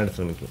കൂടുതൽ വിൽക്കാനായിട്ട്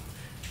ശ്രമിക്കും.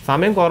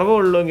 സമയം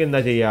കുറവുള്ളൂവെങ്കിൽ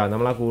എന്താ ചെയ്യുക?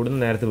 നമ്മൾ ആ കൂടുന്ന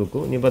നേരത്ത്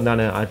വിൽക്കും. ഇനിയിപ്പോൾ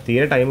എന്താണ്? ആ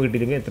തീരെ ടൈം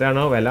കിട്ടിയില്ലെങ്കിൽ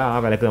എത്രയാണോ വില ആ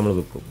വിലക്ക് നമ്മൾ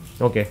വിൽക്കും.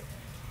 ഓക്കെ,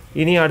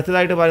 ഇനി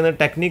അടുത്തതായിട്ട് പറയുന്നത്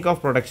ടെക്നിക്ക് ഓഫ്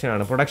പ്രൊഡക്ഷൻ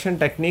ആണ്. പ്രൊഡക്ഷൻ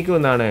ടെക്നിക്ക്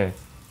എന്താണ്?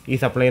 ഈ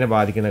സപ്ലൈനെ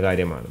ബാധിക്കുന്ന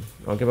കാര്യമാണ്.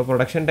 ഓക്കെ, അപ്പോൾ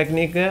പ്രൊഡക്ഷൻ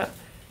ടെക്നിക്ക്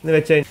എന്ന്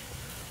വെച്ച് കഴിഞ്ഞാൽ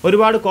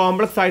ഒരുപാട്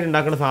കോംപ്ലക്സ് ആയിട്ട്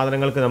ഉണ്ടാക്കുന്ന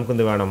സാധനങ്ങൾക്ക് നമുക്ക്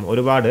എന്ത് വേണം?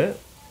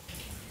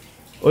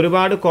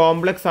 ഒരുപാട്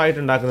കോംപ്ലക്സ് ആയിട്ട്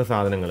ഉണ്ടാക്കുന്ന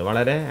സാധനങ്ങൾ,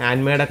 വളരെ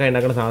ഹാൻഡ് മെയ്ഡൊക്കെ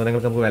ഉണ്ടാക്കുന്ന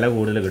സാധനങ്ങൾക്ക് നമുക്ക് വില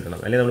കൂടുതൽ കിട്ടണം,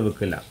 അല്ലെങ്കിൽ നമ്മൾ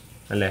വിൽക്കില്ല,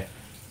 അല്ലേ?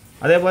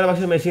 അതേപോലെ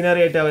പക്ഷേ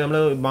മെഷീനറി ആയിട്ട് നമ്മൾ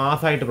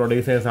മാസമായിട്ട്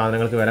പ്രൊഡ്യൂസ് ചെയ്യുന്ന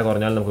സാധനങ്ങൾക്ക് വില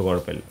കുറഞ്ഞാലും നമുക്ക്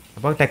കുഴപ്പമില്ല.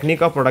 അപ്പോൾ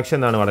ടെക്നിക്ക് ഓഫ് പ്രൊഡക്ഷൻ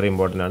എന്നാണ് വളരെ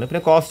ഇമ്പോർട്ടൻ്റ് ആണ്.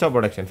 പിന്നെ കോസ്റ്റ് ഓഫ്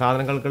പ്രൊഡക്ഷൻ,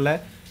 സാധനങ്ങൾക്കുള്ള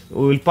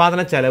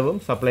ഉൽപ്പാദന ചെലവും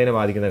സപ്ലൈനെ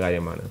ബാധിക്കുന്ന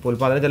കാര്യമാണ്. അപ്പോൾ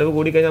ഉൽപ്പാദന ചെലവ്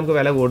കൂടിക്കഴിഞ്ഞാൽ നമുക്ക്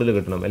വില കൂടുതൽ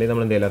കിട്ടണം, അല്ലെങ്കിൽ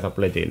നമ്മൾ എന്തെങ്കിലും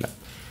സപ്ലൈ ചെയ്യില്ല.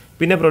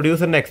 പിന്നെ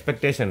പ്രൊഡ്യൂസറിൻ്റെ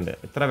എക്സ്പെക്റ്റേഷൻ ഉണ്ട്.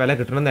 ഇത്ര വില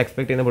കിട്ടണമെന്ന്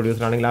എക്സ്പെക്ട് ചെയ്യുന്ന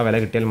പ്രൊഡ്യൂസർ ആണെങ്കിൽ ആ വില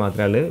കിട്ടിയാൽ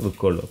മാത്രമേ അയാൾ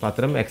വിൽക്കുള്ളൂ. അപ്പോൾ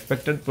അത്തരം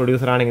എക്സ്പെക്റ്റഡ്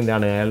പ്രൊഡ്യൂസർ ആണെങ്കിൽ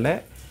എന്താണ്, അയാളുടെ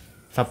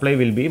supply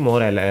will be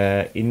more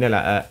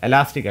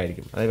elastic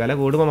ആയിരിക്കും. അതായത് വില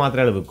കൂടുമ്പോൾ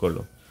മാത്രമേ അയാൾ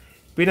വിൽക്കുള്ളൂ.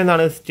 പിന്നെ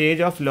എന്താണ്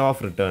stage of law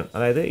of return,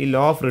 അതായത് ഈ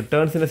ലോ ഓഫ്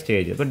റിട്ടേൺസിൻ്റെ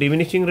സ്റ്റേജ്. ഇപ്പോൾ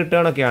ഡിമിനിഷിങ്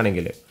റിട്ടേൺ ഒക്കെ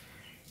ആണെങ്കിൽ,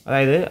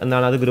 അതായത്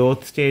എന്താണ് അത്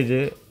ഗ്രോത്ത് സ്റ്റേജ്,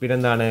 പിന്നെ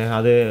എന്താണ്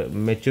അത്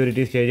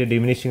മെച്യൂരിറ്റി സ്റ്റേജ്,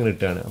 ഡിമിനിഷിങ്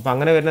റിട്ടേൺ. അപ്പോൾ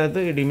അങ്ങനെ വരുന്നത്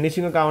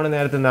ഡിമിനിഷിങ് ഒക്കെ ആവുന്ന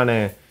നേരത്തെ എന്താണ്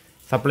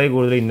സപ്ലൈ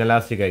കൂടുതൽ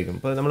ഇന്നലാസ്റ്റിക് ആയിരിക്കും.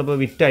 ഇപ്പോൾ നമ്മളിപ്പോൾ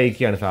വിറ്റ്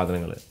അയക്കുകയാണ്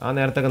സാധനങ്ങൾ, ആ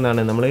നേരത്തൊക്കെ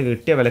എന്താണ് നമ്മൾ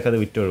കിട്ടിയ വിലക്ക് അത്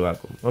വിറ്റ്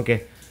ഒഴിവാക്കും. ഓക്കെ,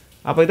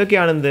 അപ്പോൾ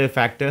ഇതൊക്കെയാണ് എന്ത്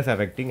ഫാക്ടേഴ്സ്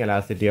എഫക്റ്റിംഗ്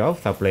എലാസ്റ്റിറ്റി ഓഫ്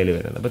സപ്ലൈയിൽ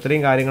വരുന്നത്. അപ്പോൾ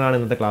ഇത്രയും കാര്യങ്ങളാണ്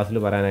ഇന്നത്തെ ക്ലാസ്സിൽ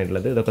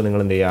പറയാനായിട്ടുള്ളത്. ഇതൊക്കെ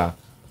നിങ്ങൾ എന്ത്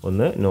ചെയ്യുക,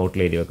 ഒന്ന്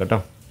നോട്ടിൽ എഴുതി വെക്കട്ടോ.